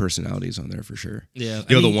weird personalities on there for sure. Yeah,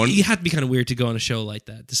 you have to be kind of weird to go on a show like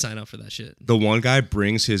that to sign up for that shit. The one guy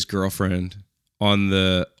brings his girlfriend on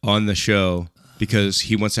the show because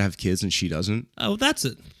he wants to have kids and she doesn't. Oh, that's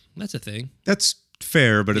a thing. That's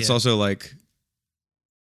fair, but it's also like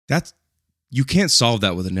you can't solve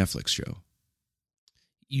that with a Netflix show.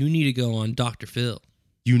 You need to go on Dr. Phil.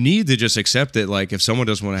 You need to just accept it. Like, if someone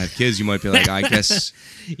doesn't want to have kids, you might be like, I guess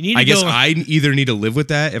I either need to live with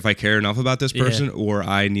that if I care enough about this person, or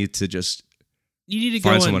I need to just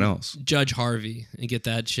find someone else. Judge Harvey and get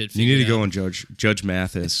that shit figured out. You need to go on Judge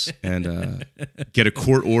Mathis and get a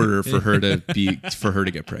court order for her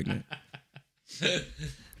to get pregnant.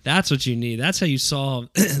 That's what you need. That's how you solve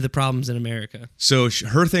the problems in America. So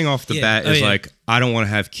her thing off the bat is like, I don't want to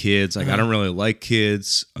have kids. Like, I don't really like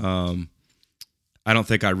kids. I don't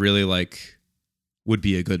think I really would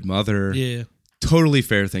be a good mother. Yeah. Totally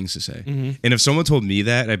fair things to say. Mm-hmm. And if someone told me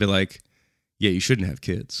that, I'd be like, yeah, you shouldn't have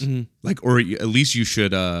kids. Mm-hmm. Or at least you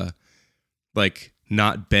should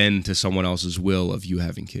not bend to someone else's will of you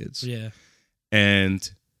having kids. Yeah. And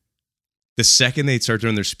the second they start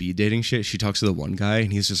doing their speed dating shit, she talks to the one guy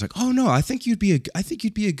and he's just like, "Oh no, I think you'd be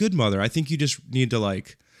a good mother. I think you just need to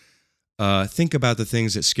think about the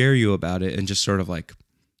things that scare you about it and just sort of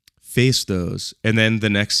face those." And then the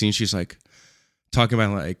next scene, she's talking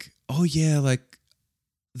about oh yeah,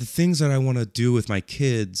 the things that I want to do with my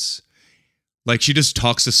kids. She just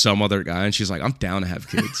talks to some other guy and she's like, "I'm down to have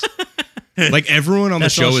kids." Everyone on the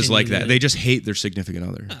show is like that. They just hate their significant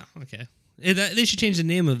other. Oh, okay. They should change the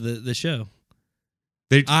name of the show.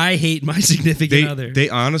 I hate my significant other. They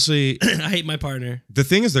honestly... I hate my partner. The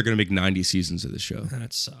thing is, they're going to make 90 seasons of this show.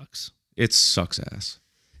 That sucks. It sucks ass.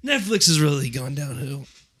 Netflix has really gone downhill.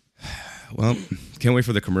 Well, can't wait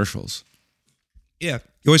for the commercials. Yeah.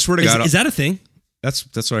 You always swear to God... Is that a thing? That's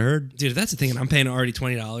what I heard. Dude, that's a thing. And I'm paying already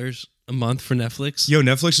 $20 a month for Netflix. Yo,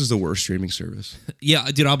 Netflix is the worst streaming service. Yeah,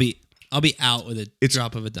 dude, I'll be out with a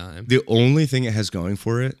drop of a dime. The only thing it has going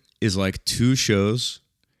for it is 2 shows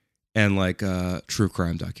and true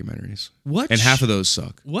crime documentaries. What? And half of those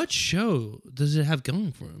suck. What show does it have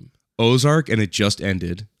going for them? Ozark, and it just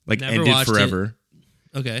ended. Ended forever.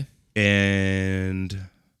 It. Okay. And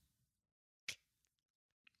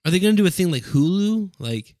are they going to do a thing like Hulu?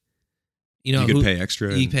 You can pay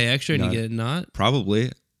extra. You pay extra and you get it not?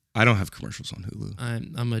 Probably. I don't have commercials on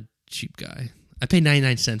Hulu. I'm a cheap guy. I pay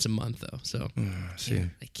 99 cents a month though, so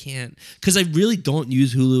I can't because I really don't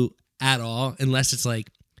use Hulu at all unless it's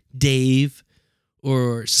Dave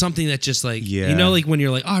or something that just when you're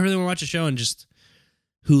oh, I really want to watch a show and just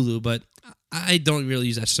Hulu, but I don't really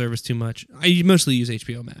use that service too much. I mostly use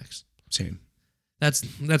HBO Max. Same.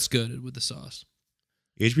 That's good with the sauce.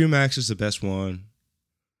 HBO Max is the best one.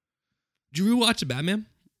 Did you rewatch the Batman?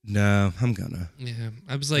 No, I'm gonna. Yeah,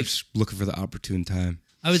 I was just looking for the opportune time.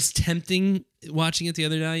 I was tempting watching it the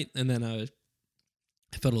other night, and then I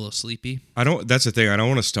felt a little sleepy. That's the thing. I don't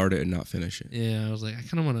want to start it and not finish it. Yeah, I was like,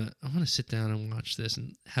 I want to sit down and watch this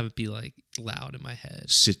and have it be loud in my head.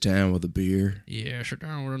 Sit down with a beer. Yeah, sit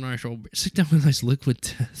down with a nice old beer. Sit down with a nice Liquid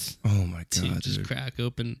Death. Oh my god, just crack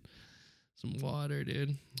open some water,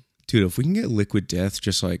 dude. Dude, if we can get Liquid Death,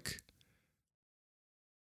 just it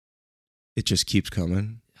just keeps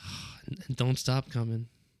coming. Don't stop coming.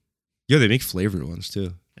 Yeah, they make flavored ones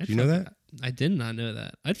too. Do you know that? I did not know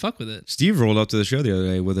that. I'd fuck with it. Steve rolled up to the show the other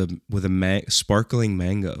day with a sparkling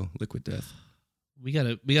mango Liquid Death. We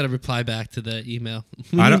gotta reply back to the email.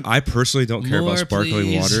 I personally don't care about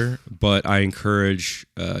sparkling water, but I encourage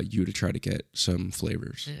you to try to get some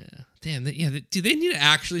flavors. Yeah, damn. Do they need to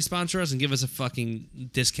actually sponsor us and give us a fucking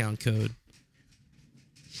discount code?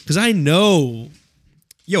 Because I know.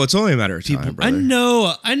 Yo, it's only a matter of time,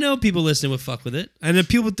 brother. I know people listening would fuck with it. And then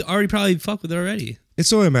people already probably fuck with it already.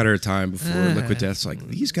 It's only a matter of time before Liquid Death's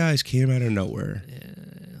these guys came out of nowhere.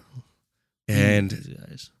 Yeah. And these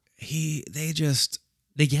guys.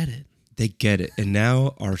 they get it. They get it. And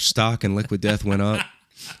now our stock in Liquid Death went up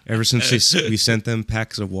ever since we sent them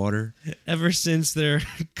packs of water. Ever since their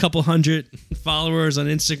couple hundred followers on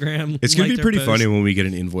Instagram. It's going to be pretty funny when we get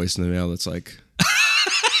an invoice in the mail that's like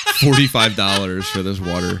 $45 for this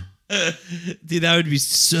water. Dude, that would be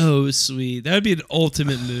so sweet. That would be an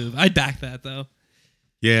ultimate move. I'd back that, though.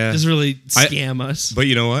 Yeah. Just really scam us. But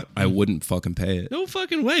you know what? I wouldn't fucking pay it. No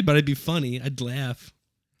fucking way, but it'd be funny. I'd laugh.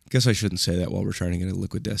 Guess I shouldn't say that while we're trying to get a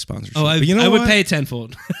Liquid Death sponsorship. Oh, I would pay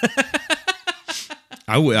tenfold.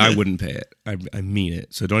 I wouldn't pay it. I mean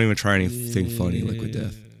it. So don't even try anything funny, Liquid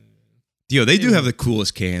Death. Yo, they do have the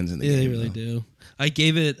coolest cans in the game. They really do. I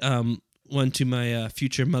gave it one to my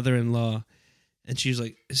future mother-in-law, and she was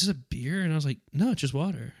like, "Is this a beer?" And I was like, "No, it's just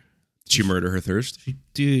water." Did she murder her thirst?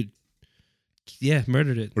 Dude. Yeah,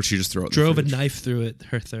 murdered it. Or she just throw it. Drove a knife through it.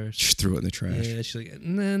 Her thirst. Just threw it in the trash. Yeah, she's like,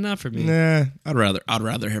 "Nah, not for me." Nah, I'd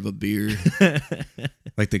rather have a beer.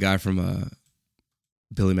 Like the guy from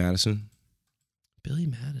Billy Madison. Billy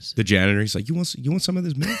Madison. The janitor. He's like, "You want some of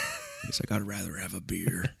this milk?" He's like, "I'd rather have a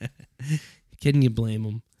beer." Can you blame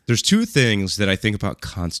him? There's two things that I think about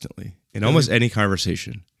constantly in almost any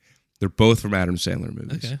conversation. They're both from Adam Sandler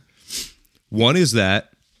movies. Okay. One is that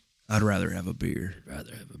I'd rather have a beer.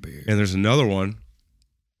 And there's another one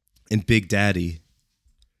in Big Daddy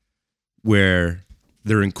where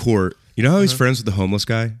they're in court. You know how he's friends with the homeless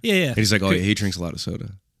guy? Yeah. And he's like, "Oh, yeah, he drinks a lot of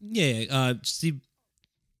soda." Yeah. Steve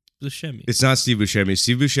Buscemi. It's not Steve Buscemi.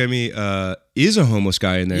 Steve Buscemi is a homeless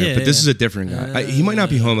guy in there, but this is a different guy. He might not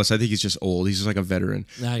be homeless. I think he's just old. He's just like a veteran.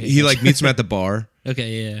 He like meets him at the bar.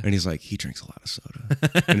 Okay, yeah. And he's like, he drinks a lot of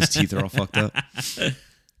soda. And his teeth are all fucked up.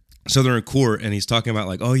 So they're in court, and he's talking about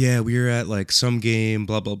like, "Oh yeah, we were at like some game,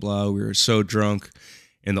 blah, blah, blah. We were so drunk."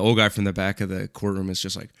 And the old guy from the back of the courtroom is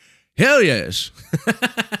just like, "Hell yes."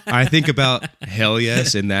 I think about hell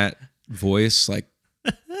yes in that voice like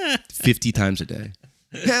 50 times a day.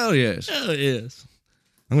 Hell yes. Hell yes.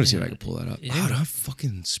 I'm going to see if I can pull that up. Yeah. I don't have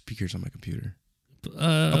fucking speakers on my computer.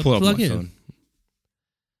 I'll pull it up on my phone.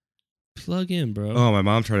 Plug in, bro. Oh, my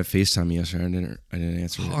mom tried to FaceTime me yesterday. I didn't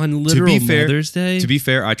answer it. On literal Mother's Day? To be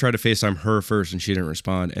fair, I tried to FaceTime her first and she didn't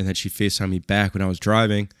respond. And then she FaceTimed me back when I was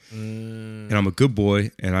driving. And I'm a good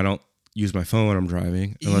boy and I don't use my phone when I'm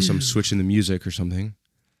driving unless I'm switching the music or something.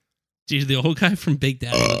 Dude, the old guy from Big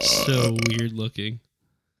Daddy looks so weird looking.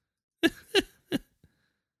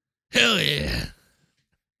 Hell yeah.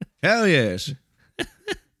 Hell yes.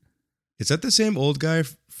 Is that the same old guy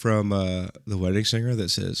from The Wedding Singer that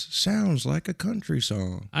says, "Sounds like a country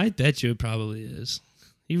song"? I bet you it probably is.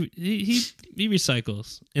 He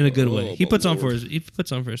recycles in a good way. He puts on for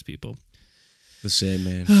his people. The same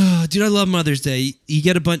man. Dude, I love Mother's Day. You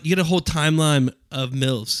get a whole timeline of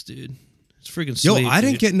MILFs, dude. It's freaking sweet. Yo, I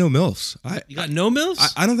didn't get no MILFs. You got no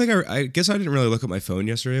MILFs? I don't think I guess I didn't really look at my phone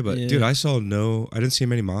yesterday, but dude, I didn't see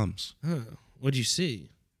many moms. Huh. What'd you see?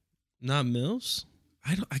 Not MILFs?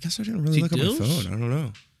 I guess I didn't really look at my phone. I don't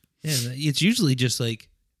know. Yeah, it's usually just like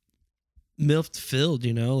MILF filled,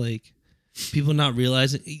 you know, like people not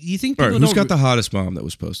realizing. You think people who's got the hottest mom that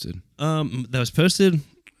was posted? That was posted.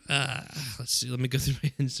 Let's see. Let me go through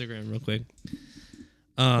my Instagram real quick.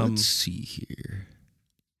 Let's see here.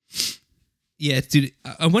 Yeah, dude.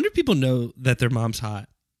 I wonder if people know that their mom's hot.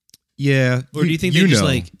 Yeah. Or do you think they just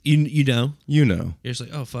like you know? You know. You're just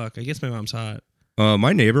like, oh fuck, I guess my mom's hot.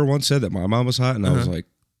 My neighbor once said that my mom was hot, and I was like,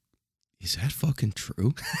 "Is that fucking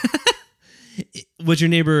true?" Was your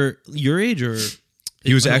neighbor your age or?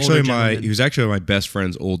 He was actually my best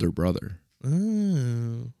friend's older brother. Oh.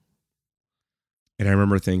 And I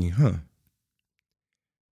remember thinking,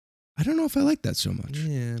 I don't know if I like that so much.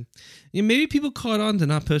 Yeah, maybe people caught on to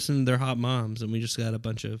not posting their hot moms, and we just got a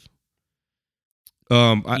bunch of.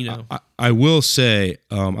 I will say,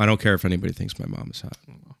 I don't care if anybody thinks my mom is hot.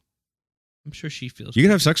 I'm sure she feels. You can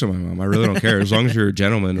have sex with my mom. I really don't care as long as you're a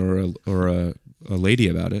gentleman or a lady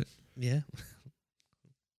about it. Yeah.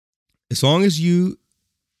 As long as you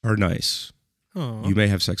are nice, Aww. You may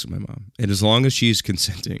have sex with my mom, and as long as she's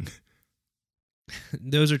consenting.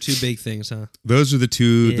 Those are two big things, huh? Those are the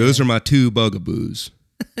two. Yeah. Those are my two bugaboos.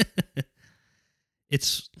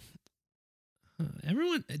 It's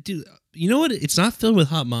everyone, dude. You know what? It's not filled with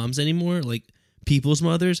hot moms anymore. Like people's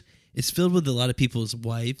mothers. It's filled with a lot of people's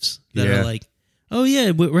wives that are like, "Oh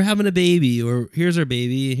yeah, we're having a baby," or "Here's our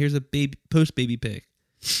baby. Here's a baby post-baby pic,"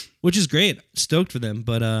 which is great. Stoked for them,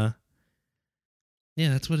 but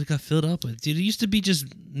yeah, that's what it got filled up with, dude. It used to be just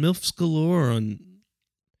MILFs galore. I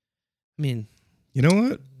mean, you know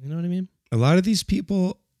what? You know what I mean? A lot of these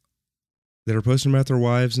people that are posting about their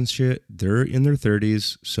wives and shit, they're in their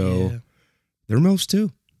 30s, so they're MILFs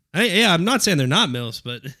too. I'm not saying they're not MILFs,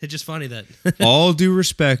 but it's just funny that all due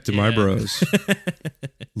respect to my bros,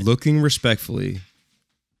 looking respectfully.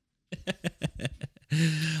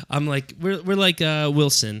 I'm like, we're like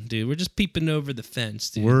Wilson, dude. We're just peeping over the fence,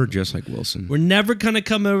 dude. We're just like Wilson. We're never gonna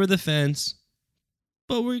come over the fence,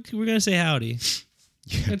 but we're gonna say howdy.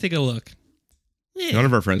 Yeah. We're gonna take a look. Yeah. None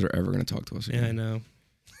of our friends are ever gonna talk to us again. Yeah,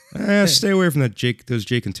 I know. Stay away from those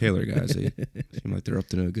Jake and Taylor guys. They seem like they're up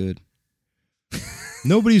to no good.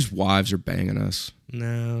 Nobody's wives are banging us.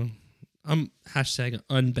 No, I'm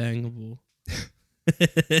 #unbangable.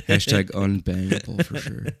 #unbangable for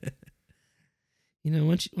sure. You know,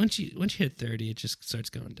 once you hit 30, it just starts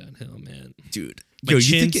going downhill, man. Dude, my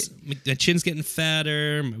chin's getting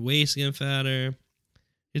fatter, my waist's getting fatter.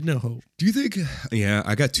 There's no hope. Do you think? Yeah,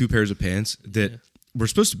 I got 2 pairs of pants that were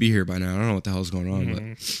supposed to be here by now. I don't know what the hell's going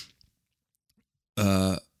on,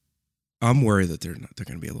 but I'm worried that they're going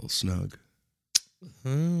to be a little snug.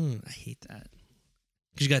 I hate that.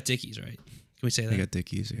 Because you got Dickies, right? Can we say that? I got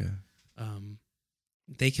Dickies, yeah.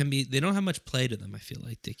 They can be. They don't have much play to them. I feel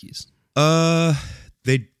like Dickies.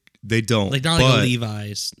 They don't. Like not like a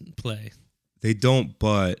Levi's play. They don't,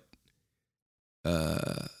 but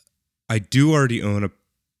I do already own a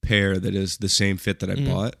pair that is the same fit that I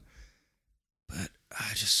bought. But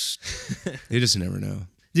you just never know.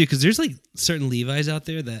 Dude, because there's like certain Levi's out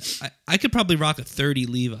there that I could probably rock a 30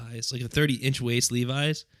 Levi's, like a 30-inch waist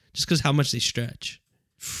Levi's, just because how much they stretch.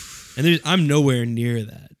 And I'm nowhere near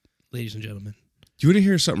that, ladies and gentlemen. Do you want to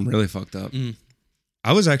hear something really fucked up?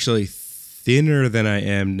 I was actually thinner than I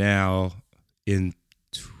am now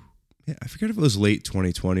I forget if it was late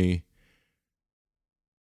 2020.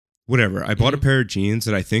 Whatever. I bought a pair of jeans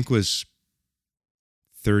that I think was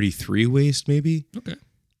 33 waist maybe. Okay.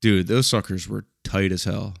 Dude, those suckers were tight as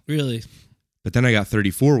hell. Really? But then I got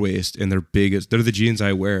 34 waist and they're big as they're the jeans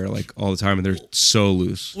I wear like all the time and they're so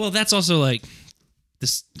loose. Well, that's also like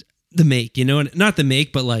the make, you know, not the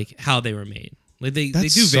make, but like how they were made. Like they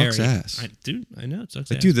do vary. Ass. I know it sucks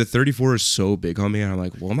like, ass. Dude, the 34 is so big on me and I'm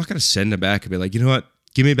like, well, I'm not gonna send it back and be like, you know what?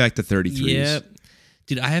 Give me back the 33s. Yeah.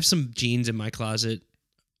 Dude, I have some jeans in my closet.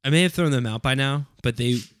 I may have thrown them out by now, but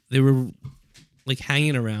they were like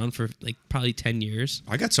hanging around for like probably 10 years.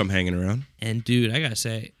 I got some hanging around. And dude, I gotta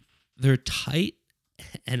say, they're tight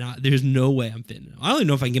and there's no way I'm fitting them. I don't even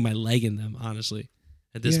know if I can get my leg in them, honestly,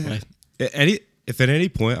 at this point. If at any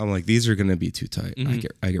point I'm like, these are going to be too tight,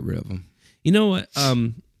 I get rid of them. You know what?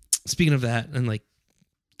 Speaking of that and like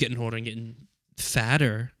getting older and getting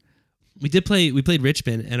fatter, we played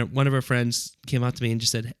Richmond and one of our friends came out to me and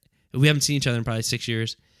just said, we haven't seen each other in probably 6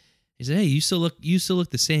 years. He said, hey, you still look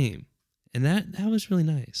the same. And that was really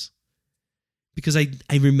nice. Because I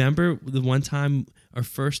remember the one time our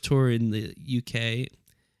first tour in the UK, we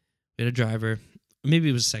had a driver, maybe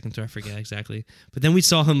it was a second tour, I forget exactly. But then we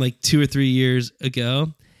saw him like 2 or 3 years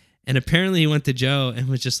ago, and apparently he went to Joe and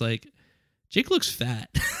was just like, Jake looks fat.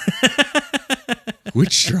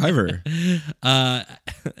 Which driver?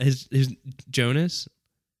 His Jonas.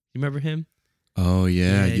 You remember him? Oh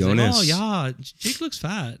yeah, Jonas. Like, oh yeah, Jake looks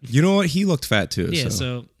fat. You know what? He looked fat too. Yeah,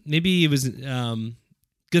 so maybe it was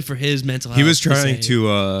good for his mental health. He was trying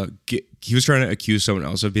he was trying to accuse someone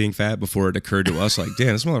else of being fat before it occurred to us. Like, damn,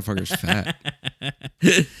 this motherfucker's fat.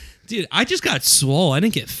 Dude, I just got swole. I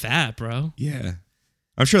didn't get fat, bro. Yeah,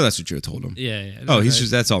 I'm sure that's what Joe told him. Yeah. Oh,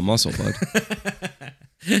 that's all muscle, bud.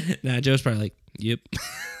 Nah, Joe's probably like, yep.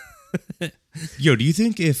 Yo, do you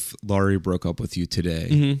think if Laurie broke up with you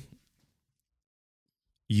today,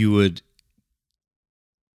 you would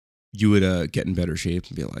get in better shape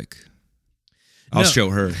and be like, I'll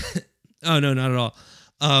show her? Oh, no, not at all.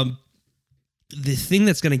 The thing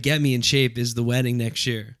that's going to get me in shape is the wedding next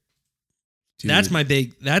year. Dude,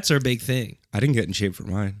 that's our big thing. I didn't get in shape for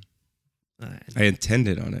mine. I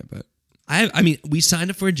intended on it, but I mean, we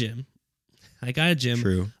signed up for a gym. I got a gym.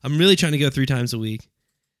 True. I'm really trying to go 3 times a week.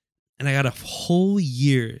 And I got a whole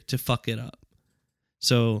year to fuck it up.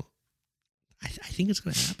 So I think it's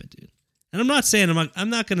going to happen, dude. And I'm not saying I'm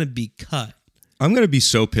not going to be cut. I'm going to be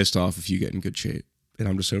so pissed off if you get in good shape. And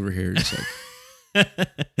I'm just over here just like...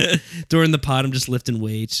 During the pod, I'm just lifting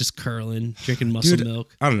weights, just curling, drinking muscle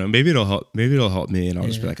milk. I don't know. Maybe it'll help me and I'll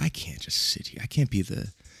just be like, I can't just sit here. I can't be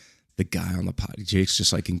the guy on the pod. Jake's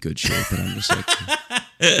just like in good shape. And I'm just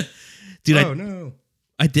like... Dude, no.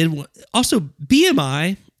 I did... Also,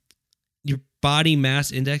 BMI... Your body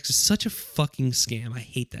mass index is such a fucking scam. I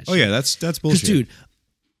hate that shit. Oh, yeah, that's bullshit. Dude,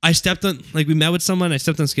 I stepped on, like, we met with someone, I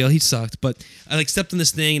stepped on scale, he sucked, but I, like, stepped on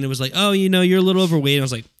this thing, and it was like, oh, you know, you're a little overweight. And I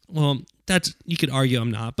was like, well, you could argue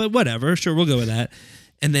I'm not, but whatever, sure, we'll go with that.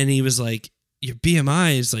 And then he was like, your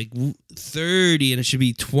BMI is, like, 30, and it should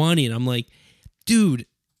be 20. And I'm like, dude,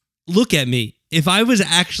 look at me. If I was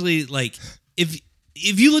actually like, if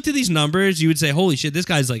you looked at these numbers, you would say, holy shit, this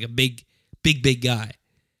guy's like a big guy.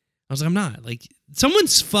 I was like, I'm not. Like,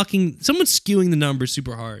 someone's skewing the numbers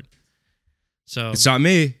super hard. So it's not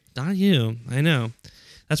me. Not you. I know.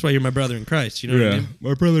 That's why you're my brother in Christ. You know what I mean?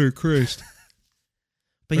 My brother in Christ.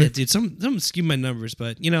 But yeah, dude, someone skewed my numbers.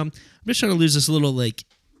 But, you know, I'm just trying to lose this little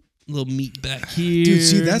meat back here. Dude,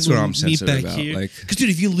 see, that's what I'm sensitive about. Here. Like, because, dude,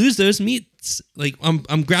 if you lose those meats, like,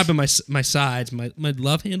 I'm grabbing my sides, my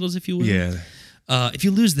love handles, if you will. Yeah. If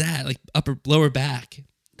you lose that, like, lower back,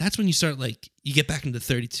 that's when you start, like, you get back into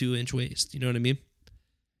 32-inch waist. You know what I mean?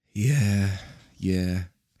 Yeah. Yeah.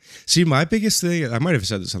 See, my biggest thing, I might have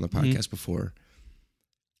said this on the podcast before.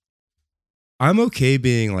 I'm okay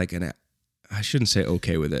being like I shouldn't say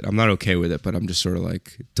okay with it. I'm not okay with it, but I'm just sort of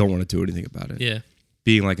like, don't want to do anything about it. Yeah.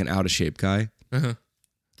 Being like an out of shape guy. Uh-huh.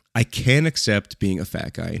 I can't accept being a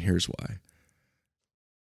fat guy, and here's why.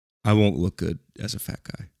 I won't look good as a fat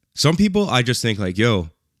guy. Some people, I just think like, yo,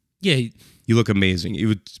 yeah, you look amazing. You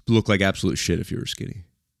would look like absolute shit if you were skinny.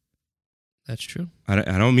 That's true. I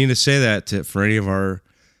don't mean to say that for any of our,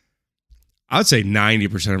 I would say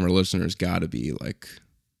 90% of our listeners got to be like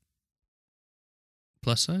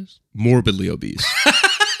plus size, morbidly obese.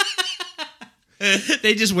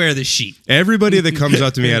 They just wear the sheet. Everybody that comes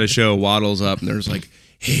up to me at a show waddles up and there's like,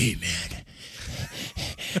 hey man,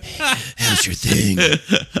 how's your thing?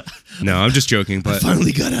 No, I'm just joking, but I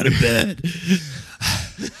finally got out of bed.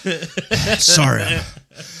 Sorry.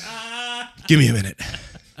 Give me a minute.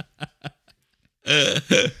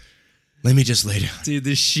 Let me just lay down. Dude,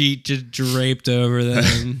 the sheet just draped over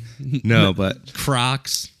them. No, but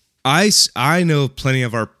Crocs. I know plenty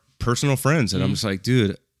of our personal friends, and I'm just like,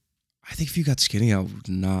 dude, I think if you got skinny, I would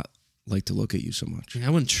not like to look at you so much. I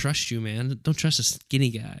wouldn't trust you, man. Don't trust a skinny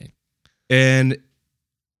guy. And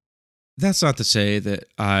that's not to say that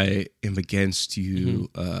I am against you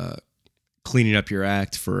cleaning up your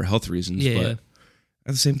act for health reasons, but at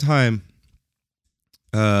the same time,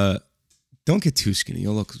 don't get too skinny.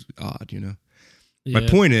 You'll look odd, you know? Yeah. My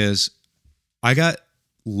point is, I got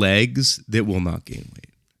legs that will not gain weight.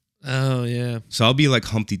 Oh, yeah. So I'll be like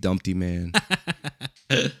Humpty Dumpty man.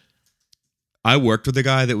 I worked with a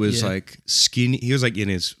guy that was like skinny. He was like in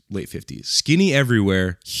his late 50s. Skinny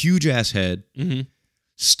everywhere, huge ass head,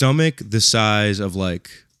 stomach the size of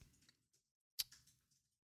like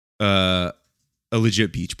a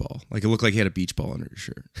legit beach ball. Like it looked like he had a beach ball under his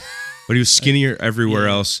shirt. But he was skinnier everywhere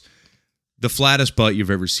else. The flattest butt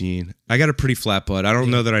you've ever seen. I got a pretty flat butt. I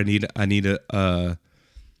don't know that I need a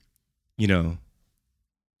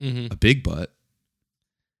a big butt.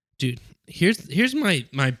 Dude, here's my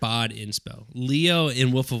bod inspo. Leo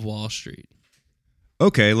in Wolf of Wall Street.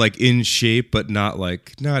 Okay, like in shape, but not.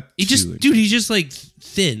 He's just like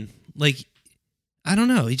thin. Like, I don't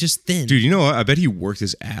know. He's just thin. Dude, you know what? I bet he worked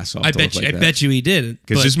his ass off. I bet you he did.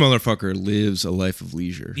 Because this motherfucker lives a life of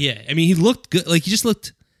leisure. Yeah, I mean, he looked good. Like, he just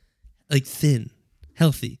looked like thin,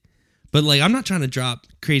 healthy. But like, I'm not trying to drop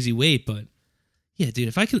crazy weight, but yeah, dude,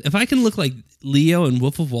 if I can look like Leo in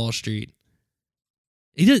Wolf of Wall Street.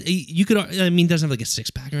 He doesn't have like a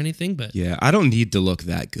six pack or anything, but yeah, I don't need to look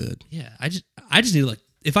that good. Yeah, I just need to look.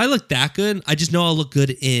 If I look that good, I just know I'll look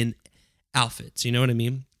good in outfits. You know what I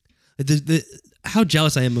mean? How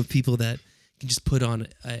jealous I am of people that can just put on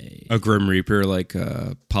a Grim Reaper like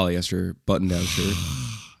polyester button down shirt.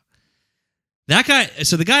 That guy.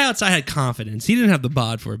 So the guy outside had confidence. He didn't have the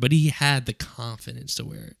bod for it, but he had the confidence to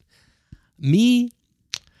wear it. Me,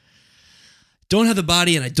 don't have the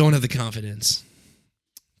body, and I don't have the confidence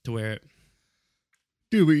to wear it.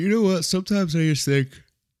 Dude, but you know what? Sometimes I just think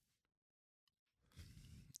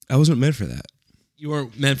I wasn't meant for that. You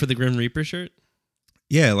weren't meant for the Grim Reaper shirt?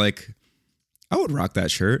 Yeah, like I would rock that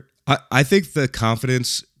shirt. I think the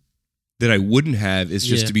confidence that I wouldn't have is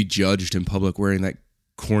just to be judged in public wearing that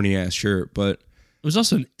corny ass shirt. But it was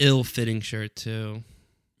also an ill-fitting shirt too.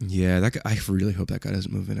 Yeah, that guy, I really hope that guy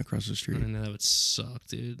doesn't move in across the street. I know, that would suck,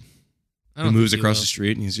 dude. He moves across the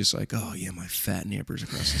street and he's just like, oh yeah, my fat neighbor's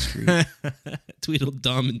across the street.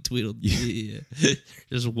 Tweedledum and Tweedledee.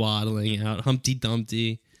 Just waddling out. Humpty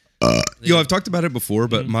Dumpty. Yo, I've talked about it before,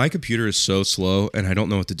 but my computer is so slow and I don't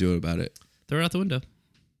know what to do about it. Throw it out the window.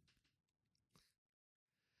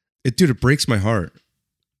 Dude, it breaks my heart.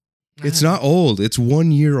 It's not old. It's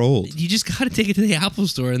 1 year old. You just got to take it to the Apple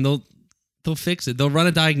store and they'll fix it. They'll run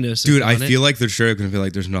a diagnosis. Dude, I feel like they're sure going to be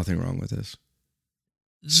like, there's nothing wrong with this.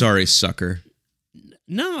 Sorry, sucker.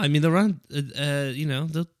 No, I mean, they'll run,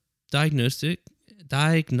 they'll diagnostic.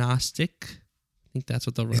 I think that's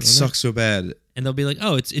what they'll run. It sucks so bad. And they'll be like,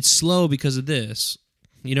 oh, it's slow because of this.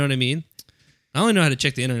 You know what I mean? I only know how to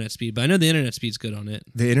check the internet speed, but I know the internet speed's good on it.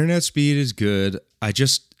 The internet speed is good.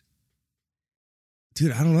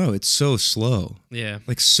 Dude, I don't know. It's so slow. Yeah.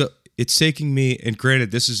 So it's taking me, and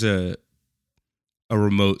granted, this is a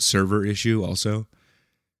remote server issue also,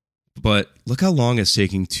 but look how long it's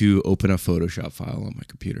taking to open a Photoshop file on my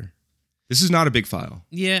computer. This is not a big file.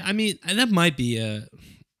 Yeah, I mean, that might be a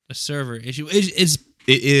server issue. It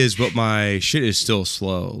is, but my shit is still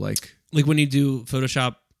slow. Like when you do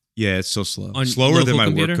Photoshop. Yeah, it's still slow. Slower than my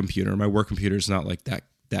work computer. My work computer is not like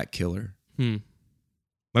that killer.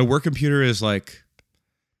 My work computer is like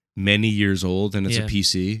many years old, and it's a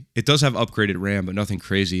PC. It does have upgraded RAM, but nothing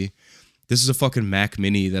crazy. This is a fucking Mac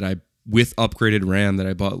Mini with upgraded RAM that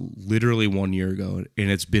I bought literally 1 year ago,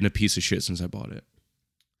 and it's been a piece of shit since I bought it.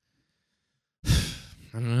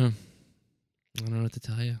 I don't know what to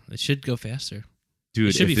tell you. It should go faster.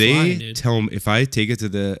 Dude, if I take it to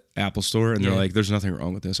the Apple store and they're like, there's nothing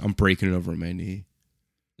wrong with this, I'm breaking it over my knee.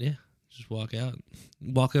 Yeah, just walk out.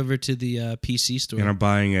 Walk over to the PC store. And I'm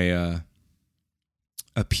buying a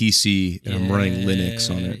PC and I'm running Linux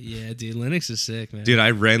on it. Yeah, dude, Linux is sick, man. Dude,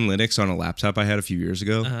 I ran Linux on a laptop I had a few years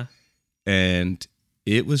ago. And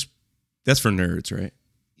that's for nerds, right?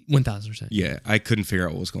 1000%. Yeah, I couldn't figure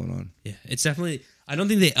out what was going on. Yeah, it's definitely, I don't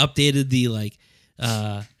think they updated the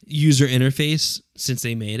user interface since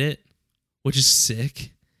they made it, which is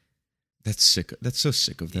sick. That's sick. That's so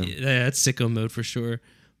sick of them. Yeah, that's sicko mode for sure.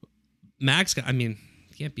 Mac's got, I mean,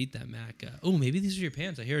 you can't beat that Mac. Maybe these are your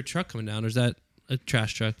pants. I hear a truck coming down. Or is that a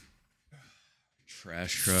trash truck?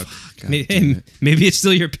 Trash truck. Maybe it's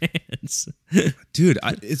still your pants. Dude,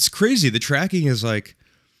 it's crazy. The tracking is like...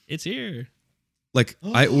 It's here. Like,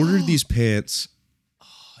 I ordered these pants.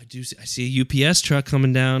 I see a UPS truck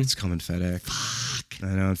coming down. It's coming FedEx. Fuck.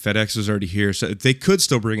 I know, and FedEx was already here. So they could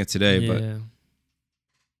still bring it today,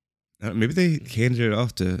 but maybe they handed it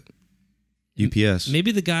off to UPS.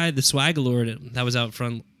 Maybe the guy, the swag lord that was out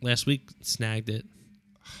front last week, snagged it.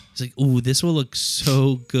 He's like, ooh, this will look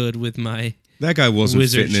so good with my That guy wasn't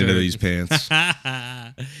fitting shirt. Into these pants.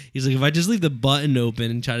 He's like, if I just leave the button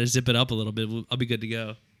open and try to zip it up a little bit, I'll be good to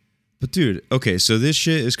go. But dude, okay, so this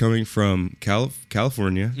shit is coming from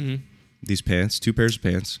California. Mm-hmm. These pants, 2 pairs of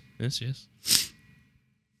pants. Yes.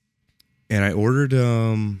 And I ordered, I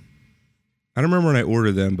don't remember when I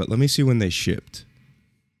ordered them, but let me see when they shipped.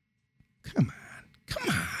 Come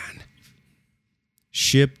on.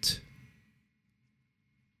 Shipped.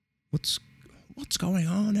 What's going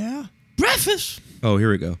on now? Breakfast. Oh,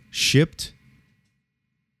 here we go. Shipped.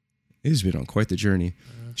 It has been on quite the journey.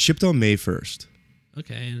 Shipped on May 1st.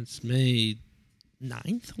 Okay, and it's May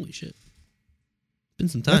 9th? Holy shit. Been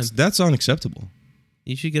some time. That's unacceptable.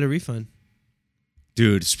 You should get a refund.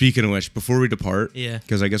 Dude, speaking of which, before we depart, yeah,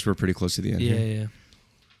 because I guess we're pretty close to the end. Yeah.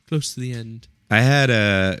 Close to the end. I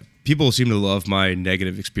had people seem to love my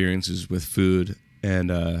negative experiences with food,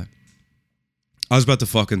 and I was about to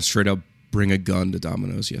fucking straight up bring a gun to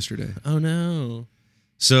Domino's yesterday. Oh no.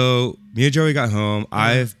 So me and Joey got home.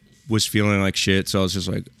 I was feeling like shit, so I was just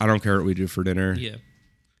like, I don't care what we do for dinner. Yeah.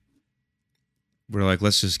 We're like,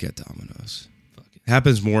 let's just get Domino's. Fuck it.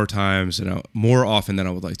 Happens more often than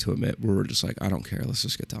I would like to admit, where we're just like, I don't care, let's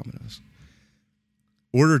just get Domino's.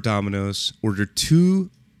 Ordered Domino's, ordered 2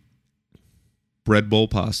 bread bowl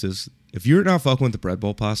pastas. If you're not fucking with the bread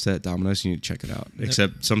bowl pasta at Domino's, you need to check it out.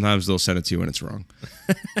 Except sometimes they'll send it to you when it's wrong.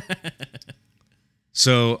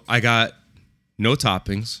 So I got no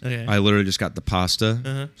toppings. Okay. I literally just got the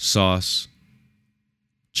pasta, sauce,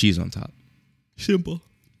 cheese on top. Simple.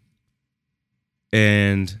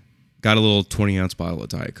 And got a little 20-ounce bottle of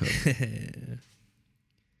Diet Coke.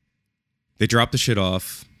 They dropped the shit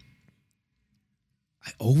off.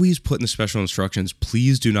 I always put in the special instructions,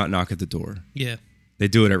 please do not knock at the door. Yeah. They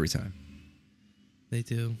do it every time. They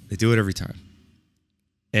do. They do it every time.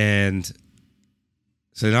 And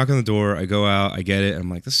so they knock on the door. I go out. I get it. I'm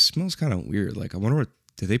like, this smells kind of weird. Like, I wonder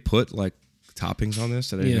did they put like toppings on this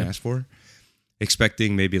that I didn't ask for?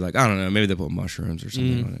 Expecting maybe like, I don't know, maybe they put mushrooms or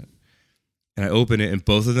something on it. And I open it and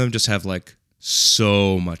both of them just have like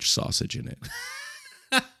so much sausage in it.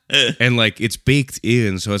 And like it's baked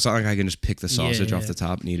in, so it's not like I can just pick the sausage off the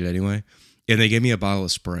top and eat it anyway. And they gave me a bottle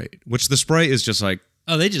of Sprite, which the Sprite is just like,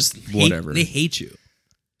 oh, they just whatever. They hate you.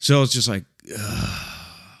 So it's just like, ugh.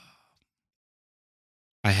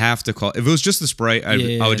 I have to call. If it was just the Sprite,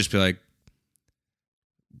 I would just be like,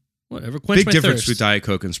 whatever. Quench big my difference thirst. with Diet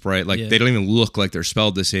Coke and Sprite. Like they don't even look like they're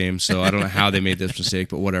spelled the same. So I don't know how they made this mistake,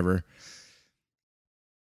 but whatever.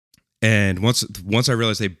 And once I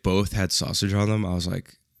realized they both had sausage on them, I was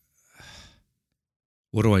like,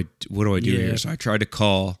 what do I do here? So I tried to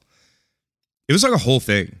call. It was like a whole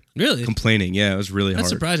thing. Really? Complaining. Yeah, it was really hard. That's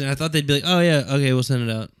surprising. I thought they'd be like, oh, yeah, okay, we'll send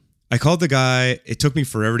it out. I called the guy. It took me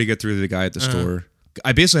forever to get through to the guy at the store.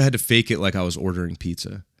 I basically had to fake it like I was ordering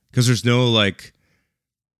pizza because there's no like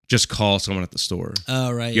just call someone at the store.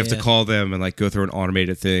 Oh, right. You have to call them and like go through an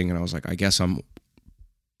automated thing. And I was like, I guess I'm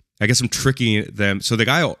tricking them. So the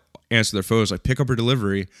guy answered their phone, was like, pick up or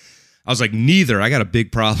delivery. I was like, neither. I got a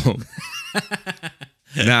big problem.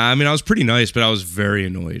 Nah, I mean, I was pretty nice, but I was very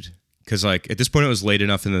annoyed because like at this point it was late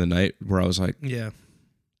enough into the night where I was like, yeah,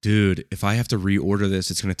 dude, if I have to reorder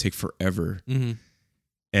this, it's going to take forever. Mm-hmm.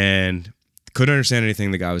 And couldn't understand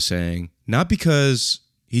anything the guy was saying. Not because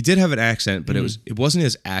he did have an accent, but it wasn't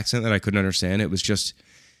his accent that I couldn't understand. It was just,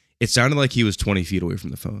 it sounded like he was 20 feet away from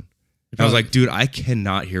the phone. I was like, dude, I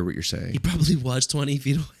cannot hear what you're saying. He probably was 20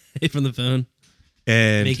 feet away from the phone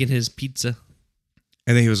and making his pizza.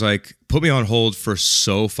 And then he was like, put me on hold for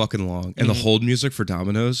so fucking long. And the hold music for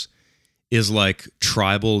Domino's is like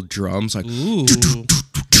tribal drums, like. Ooh.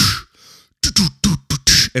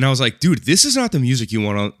 And I was like, dude, this is not the music you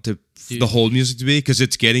want the hold music to be because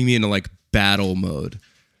it's getting me into like battle mode.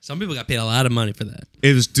 Some people got paid a lot of money for that.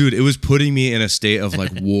 It was putting me in a state of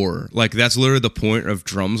like war. Like that's literally the point of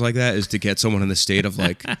drums like that is to get someone in the state of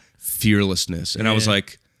like fearlessness. And I was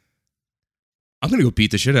like, I'm going to go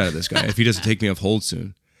beat the shit out of this guy if he doesn't take me off hold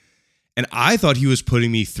soon. And I thought he was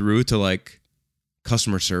putting me through to like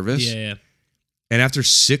customer service. Yeah. And after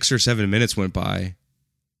 6 or 7 minutes went by,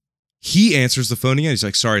 he answers the phone again. He's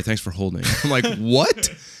like, sorry, thanks for holding. I'm like, what?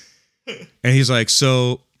 And he's like,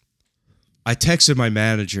 so I texted my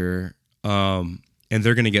manager, and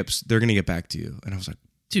they're gonna get back to you. And I was like,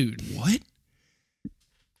 dude, what?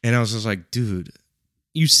 And I was just like, dude,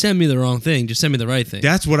 you sent me the wrong thing. Just send me the right thing.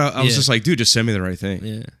 That's what I was just like, dude, just send me the right thing.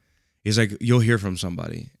 Yeah. He's like, you'll hear from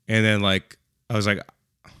somebody. And then like, I was like,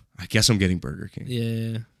 I guess I'm getting Burger King.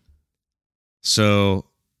 Yeah. So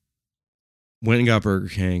went and got Burger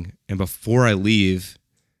King, and before I leave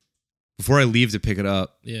to pick it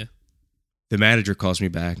up, yeah, the manager calls me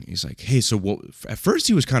back. And he's like, "Hey, so what?" At first,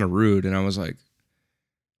 he was kind of rude, and I was like,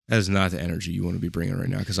 "That is not the energy you want to be bringing right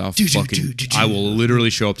now, because I will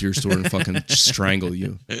literally show up to your store and fucking strangle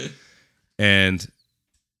you." And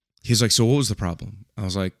he's like, "So what was the problem?" I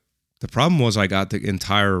was like, "The problem was I got the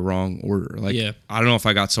entire wrong order. Like, I don't know if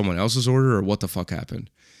I got someone else's order or what the fuck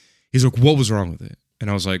happened." He's like, "What was wrong with it?" And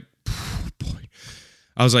I was like, boy.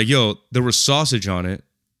 I was like, yo, there was sausage on it.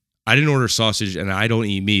 I didn't order sausage and I don't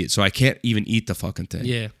eat meat, so I can't even eat the fucking thing.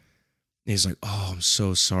 Yeah. And he's like, oh, I'm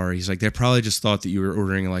so sorry. He's like, they probably just thought that you were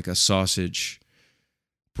ordering like a sausage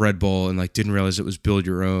bread bowl and like didn't realize it was build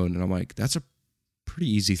your own. And I'm like, that's a pretty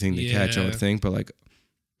easy thing to catch, I would think. But like,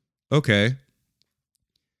 okay.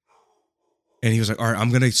 And he was like, all right,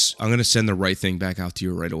 I'm gonna send the right thing back out to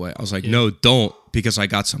you right away. I was like, no, don't, because I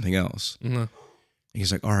got something else. Mm-hmm. He's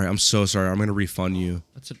like, all right, I'm so sorry. I'm going to refund you.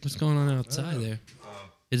 What's going on outside there?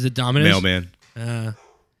 Is it Domino's? Mailman. The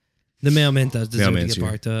mailman does deserve to get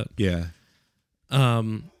barked up. Yeah.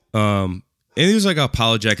 And he was like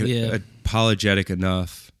apologetic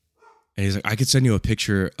enough. And he's like, I could send you a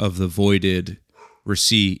picture of the voided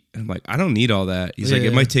receipt. And I'm like, I don't need all that. He's like,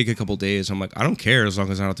 it might take a couple days. I'm like, I don't care as long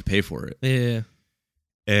as I don't have to pay for it. Yeah.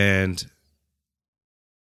 And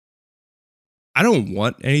I don't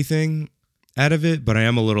want anything out of it, but I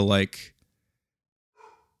am a little like,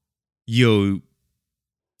 yo,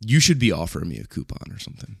 you should be offering me a coupon or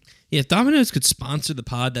something. Yeah, if Domino's could sponsor the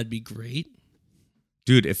pod, that'd be great.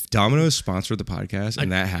 Dude, if Domino's sponsored the podcast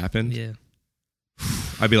and that happened,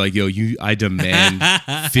 I'd be like, yo, I demand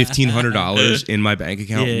 $1,500 in my bank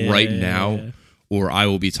account right now, or I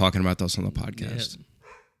will be talking about this on the podcast. Yeah.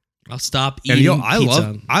 I'll stop eating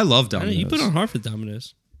pizza. I love Domino's. You put on hard for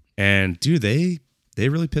Domino's. And dude, they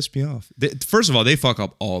really pissed me off. First of all, they fuck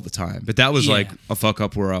up all the time. But that was like a fuck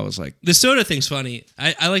up where I was like... The soda thing's funny.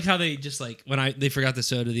 I like how they just like... They forgot the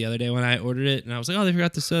soda the other day when I ordered it. And I was like, oh, they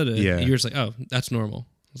forgot the soda. Yeah. And you were just like, oh, that's normal.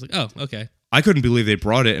 I was like, oh, okay. I couldn't believe they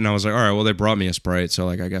brought it. And I was like, all right, well, they brought me a Sprite. So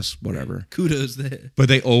like, I guess whatever. Kudos there. But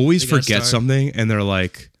they always forget something. And they're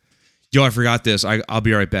like, yo, I forgot this. I'll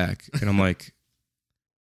be right back. And I'm like,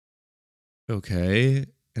 okay. And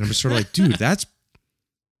I'm just sort of like, dude, that's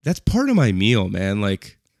part of my meal, man.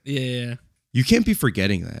 Like... Yeah. You can't be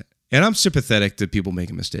forgetting that. And I'm sympathetic to people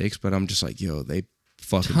making mistakes, but I'm just like, yo, they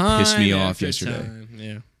fucking pissed me off yesterday.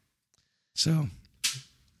 Yeah. So,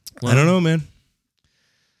 I don't know, man.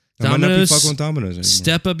 I might not be fucking with Domino's anymore.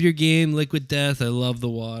 Step up your game, Liquid Death. I love the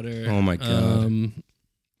water. Oh my God.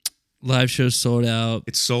 Live show sold out.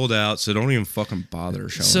 It's sold out, so don't even fucking bother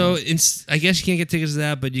showing up. I guess you can't get tickets to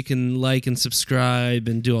that, but you can like and subscribe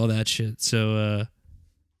and do all that shit. So,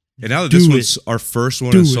 And now that this one's our first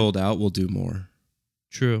one is sold out, we'll do more.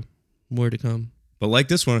 True. More to come. But like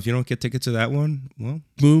this one, if you don't get tickets to that one, well,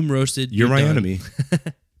 boom, roasted. You're my enemy.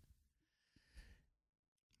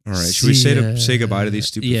 All right. Should we say goodbye to these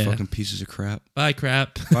stupid fucking pieces of crap? Bye,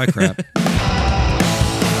 crap. Bye, crap.